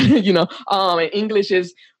 parts of China, and English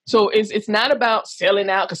is, so it's not about selling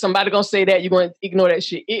out because somebody gonna say that, you're going to ignore that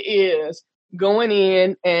shit. It is going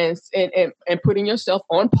in and putting yourself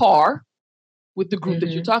on par with the group that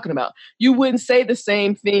you're talking about. You wouldn't say the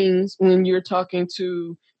same things when you're talking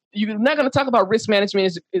to, you're not going to talk about risk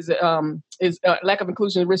management is lack of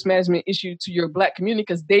inclusion and risk management issue to your black community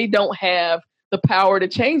because they don't have the power to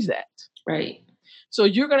change that. Right. So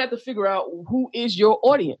you're going to have to figure out who is your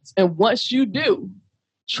audience. And once you do,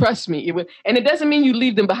 trust me, and it doesn't mean you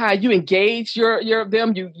leave them behind. You engage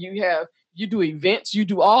them. You have you do events, you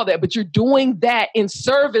do all that, but you're doing that in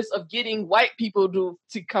service of getting white people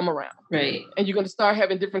to come around. Right. And you're going to start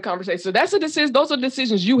having different conversations. So that's a decision. Those are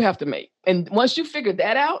decisions you have to make. And once you figure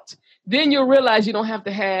that out, then you'll realize you don't have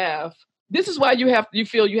to have, this is why you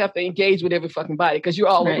feel you have to engage with every fucking body, because you're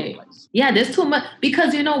all over the place. Yeah, there's too much,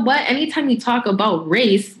 because you know what? Anytime you talk about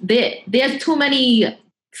race, there's too many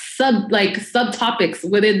subtopics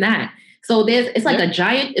within that. So it's like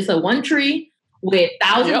it's a one tree with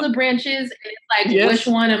thousands of branches, and it's like, which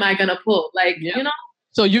one am I gonna pull? Like, you know.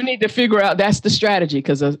 So you need to figure out, that's the strategy,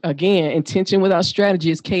 because again, intention without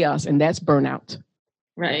strategy is chaos, and that's burnout.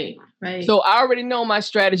 Right. So I already know my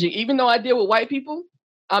strategy. Even though I deal with white people,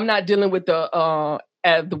 I'm not dealing with the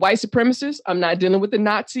white supremacists. I'm not dealing with the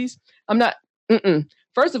Nazis. I'm not.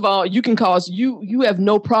 First of all, you have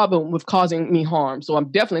no problem with causing me harm. So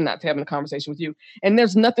I'm definitely not having a conversation with you. And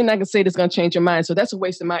there's nothing I can say that's going to change your mind. So that's a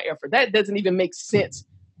waste of my effort. That doesn't even make sense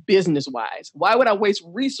business-wise. Why would I waste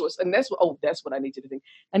resource? And that's what I need you to think.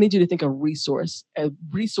 I need you to think of resource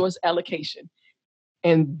allocation.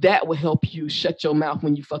 And that will help you shut your mouth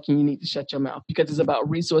when you need to shut your mouth, because it's about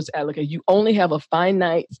resource allocation. You only have a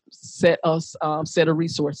finite set of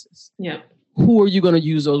resources. Yeah. Who are you going to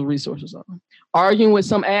use those resources on? Arguing with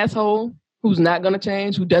some asshole who's not going to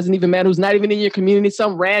change, who doesn't even matter, who's not even in your community,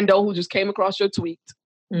 some rando who just came across your tweet?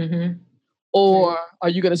 Mm-hmm. Or are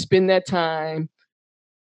you going to spend that time?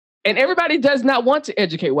 And everybody does not want to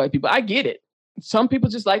educate white people. I get it. Some people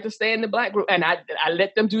just like to stay in the black group, and I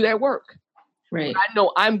let them do that work. Right. But I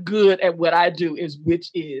know I'm good at what I do, which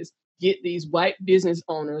is get these white business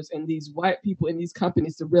owners and these white people in these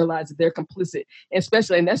companies to realize that they're complicit.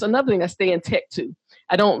 And that's another thing I stay in tech too.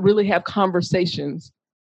 I don't really have conversations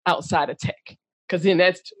outside of tech, because then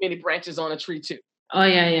that's too many branches on a tree too. Oh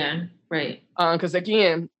yeah. Right.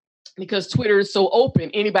 Because Twitter is so open,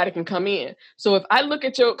 anybody can come in. So if I look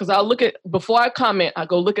at before I comment, I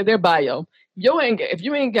go look at their bio. If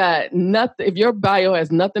you ain't got nothing, if your bio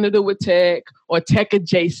has nothing to do with tech or tech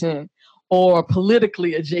adjacent or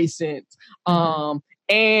politically adjacent,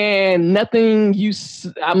 and nothing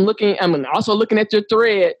I'm also looking at your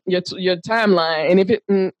thread, your timeline.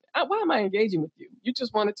 And why am I engaging with you? You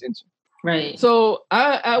just want attention. Right. So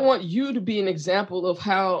I want you to be an example of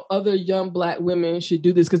how other young Black women should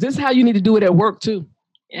do this, because this is how you need to do it at work too.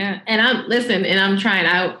 Yeah. And I'm trying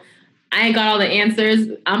out. I ain't got all the answers.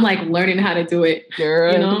 I'm like learning how to do it.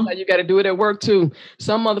 Girl, you got to do it at work too.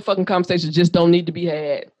 Some motherfucking conversations just don't need to be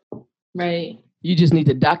had. Right. You just need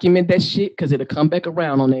to document that shit, because it'll come back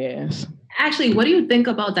around on their ass. Actually, what do you think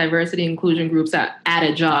about diversity inclusion groups at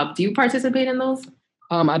a job? Do you participate in those?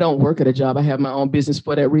 I don't work at a job. I have my own business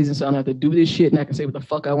for that reason, so I don't have to do this shit, and I can say what the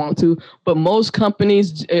fuck I want to. But most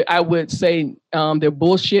companies, I would say, they're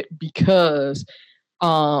bullshit, because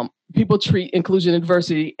people treat inclusion and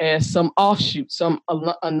diversity as some offshoot,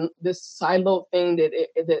 this silo thing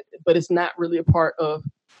but it's not really a part of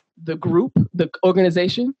the group, the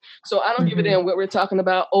organization. So I don't give a damn what we're talking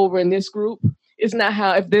about over in this group. It's not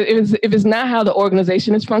how, if it's not how the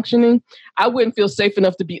organization is functioning, I wouldn't feel safe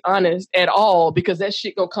enough to be honest at all, because that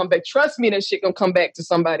shit gonna come back. Trust me, that shit gonna come back to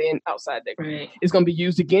somebody outside that group. Right. It's gonna be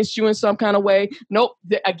used against you in some kind of way. Nope.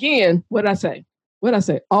 Again, what did I say?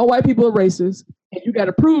 All white people are racist, and you got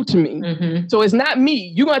to prove to me. Mm-hmm. So it's not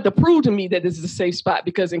me. You're going to have to prove to me that this is a safe spot,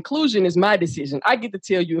 because inclusion is my decision. I get to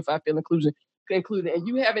tell you if I feel included. And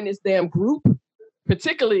you having this damn group,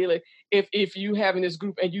 particularly if you having this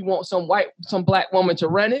group and you want some Black woman to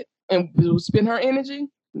run it and spend her energy,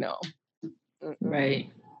 no.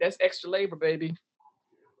 Right. That's extra labor, baby.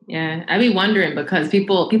 Yeah, I be wondering, because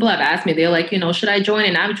people have asked me, they're like, should I join?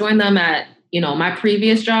 And I've joined them at, my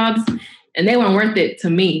previous jobs, and they weren't worth it to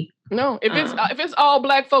me. No, if it's all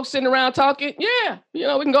Black folks sitting around talking, yeah, we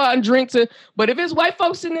can go out and drink but if it's white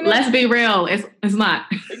folks sitting in there, let's be real, it's not.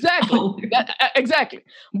 Exactly. Exactly.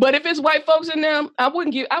 But if it's white folks in there, I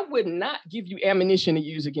would not give you ammunition to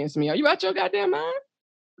use against me. Are you out your goddamn mind?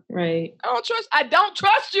 Right. I don't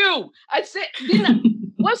trust you. I said,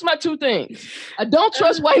 what's my two things? I don't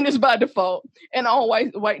trust whiteness by default, and all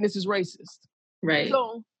whiteness is racist. Right.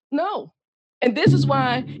 So no. And this is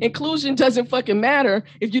why inclusion doesn't fucking matter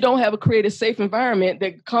if you don't have a safe environment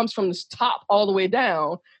that comes from the top all the way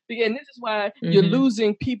down. And this is why you're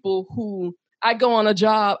losing people who, I go on a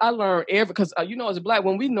job, I learn because as a Black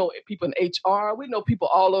woman, we know people in HR, we know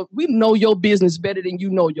people we know your business better than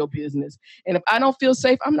you know your business. And if I don't feel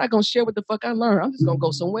safe, I'm not going to share what the fuck I learned. I'm just going to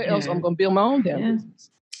go somewhere else. I'm going to build my own damn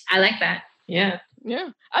business. I like that. Yeah. Yeah.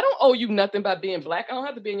 I don't owe you nothing by being Black. I don't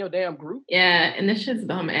have to be in your damn group. Yeah. And this shit's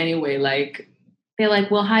dumb anyway. Like, they're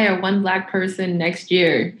like, we'll hire one Black person next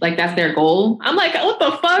year. Like, that's their goal. I'm like, what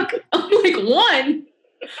the fuck? I'm like, one?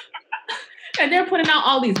 And they're putting out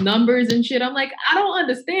all these numbers and shit. I'm like, I don't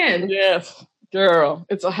understand. Yes, girl.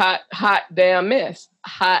 It's a hot damn mess.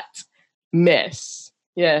 Hot mess.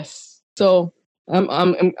 Yes. So I'm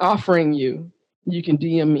offering you. You can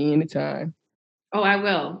DM me anytime. Oh, I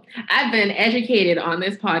will. I've been educated on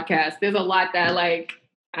this podcast. There's a lot that, like,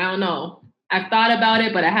 I don't know. I've thought about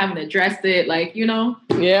it, but I haven't addressed it. Like, you know.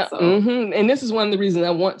 Yeah. So. Mm-hmm. And this is one of the reasons I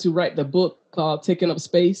want to write the book called Taking Up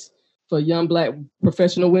Space for Young Black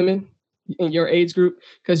Professional Women in your age group,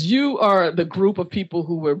 because you are the group of people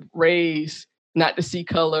who were raised not to see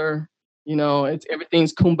color. You know,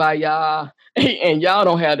 everything's kumbaya, and y'all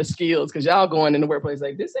don't have the skills because y'all going in the workplace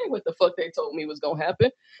like, this ain't what the fuck they told me was gonna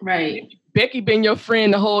happen. Right. Becky been your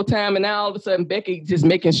friend the whole time, and now all of a sudden Becky just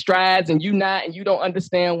making strides, and you not, and you don't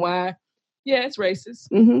understand why. Yeah, it's racist.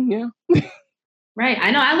 Mm-hmm, yeah. Right.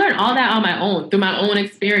 I know. I learned all that on my own through my own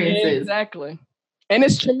experiences. Yeah, exactly. And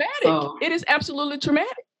it's traumatic. So, it is absolutely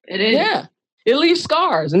traumatic. It is. Yeah. It leaves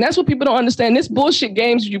scars. And that's what people don't understand. This bullshit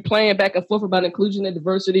games you playing back and forth about inclusion and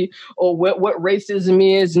diversity or what racism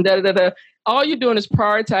is and da-da-da-da. All you're doing is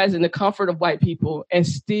prioritizing the comfort of white people and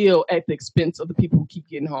still at the expense of the people who keep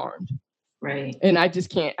getting harmed. Right. And I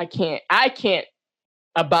can't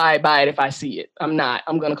abide by it if I see it. I'm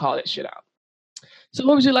going to call that shit out. So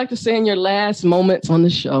what would you like to say in your last moments on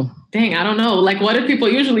the show? Dang, I don't know. Like, what do people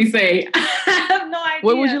usually say? I have no idea.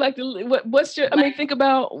 What would you like to, what's your, think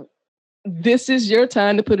about, this is your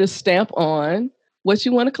time to put a stamp on what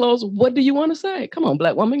you want to close. What do you want to say? Come on,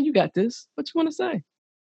 Black woman, you got this. What you want to say?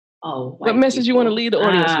 Oh, what message you want to lead the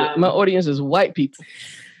audience with? My audience is white people.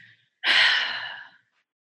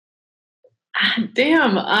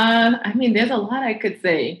 Damn. I mean, there's a lot I could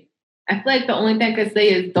say. I feel like the only thing I could say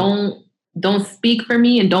is don't speak for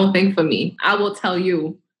me and don't think for me. I will tell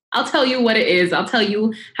you. I'll tell you what it is. I'll tell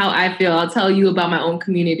you how I feel. I'll tell you about my own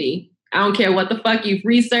community. I don't care what the fuck you've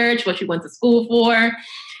researched, what you went to school for.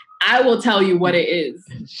 I will tell you what it is.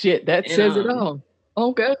 Shit, that says it all.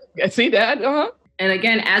 Okay. I see that. Uh-huh. And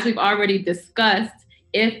again, as we've already discussed,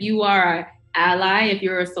 if you are an ally, if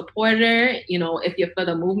you're a supporter, you know, if you're for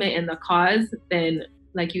the movement and the cause, then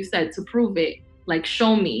like you said, to prove it, like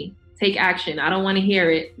show me, take action. I don't want to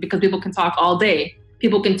hear it because people can talk all day.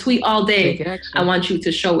 People can tweet all day. I want you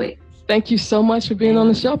to show it. Thank you so much for being on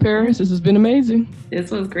the show, Paris. This has been amazing.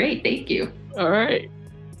 This was great. Thank you. All right.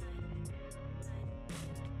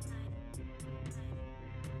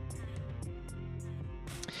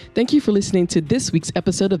 Thank you for listening to this week's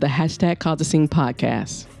episode of the Hashtag Cause a Scene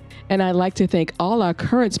podcast. And I'd like to thank all our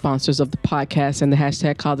current sponsors of the podcast and the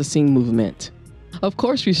Hashtag Cause a Scene movement. Of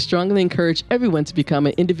course, we strongly encourage everyone to become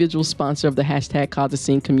an individual sponsor of the Hashtag Cause a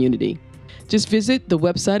Scene community. Just visit the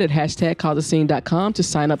website at hashtagcausascene.com to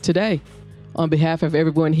sign up today. On behalf of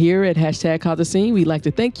everyone here at Hashtag Cause a Scene, we'd like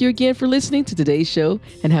to thank you again for listening to today's show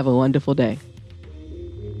and have a wonderful day.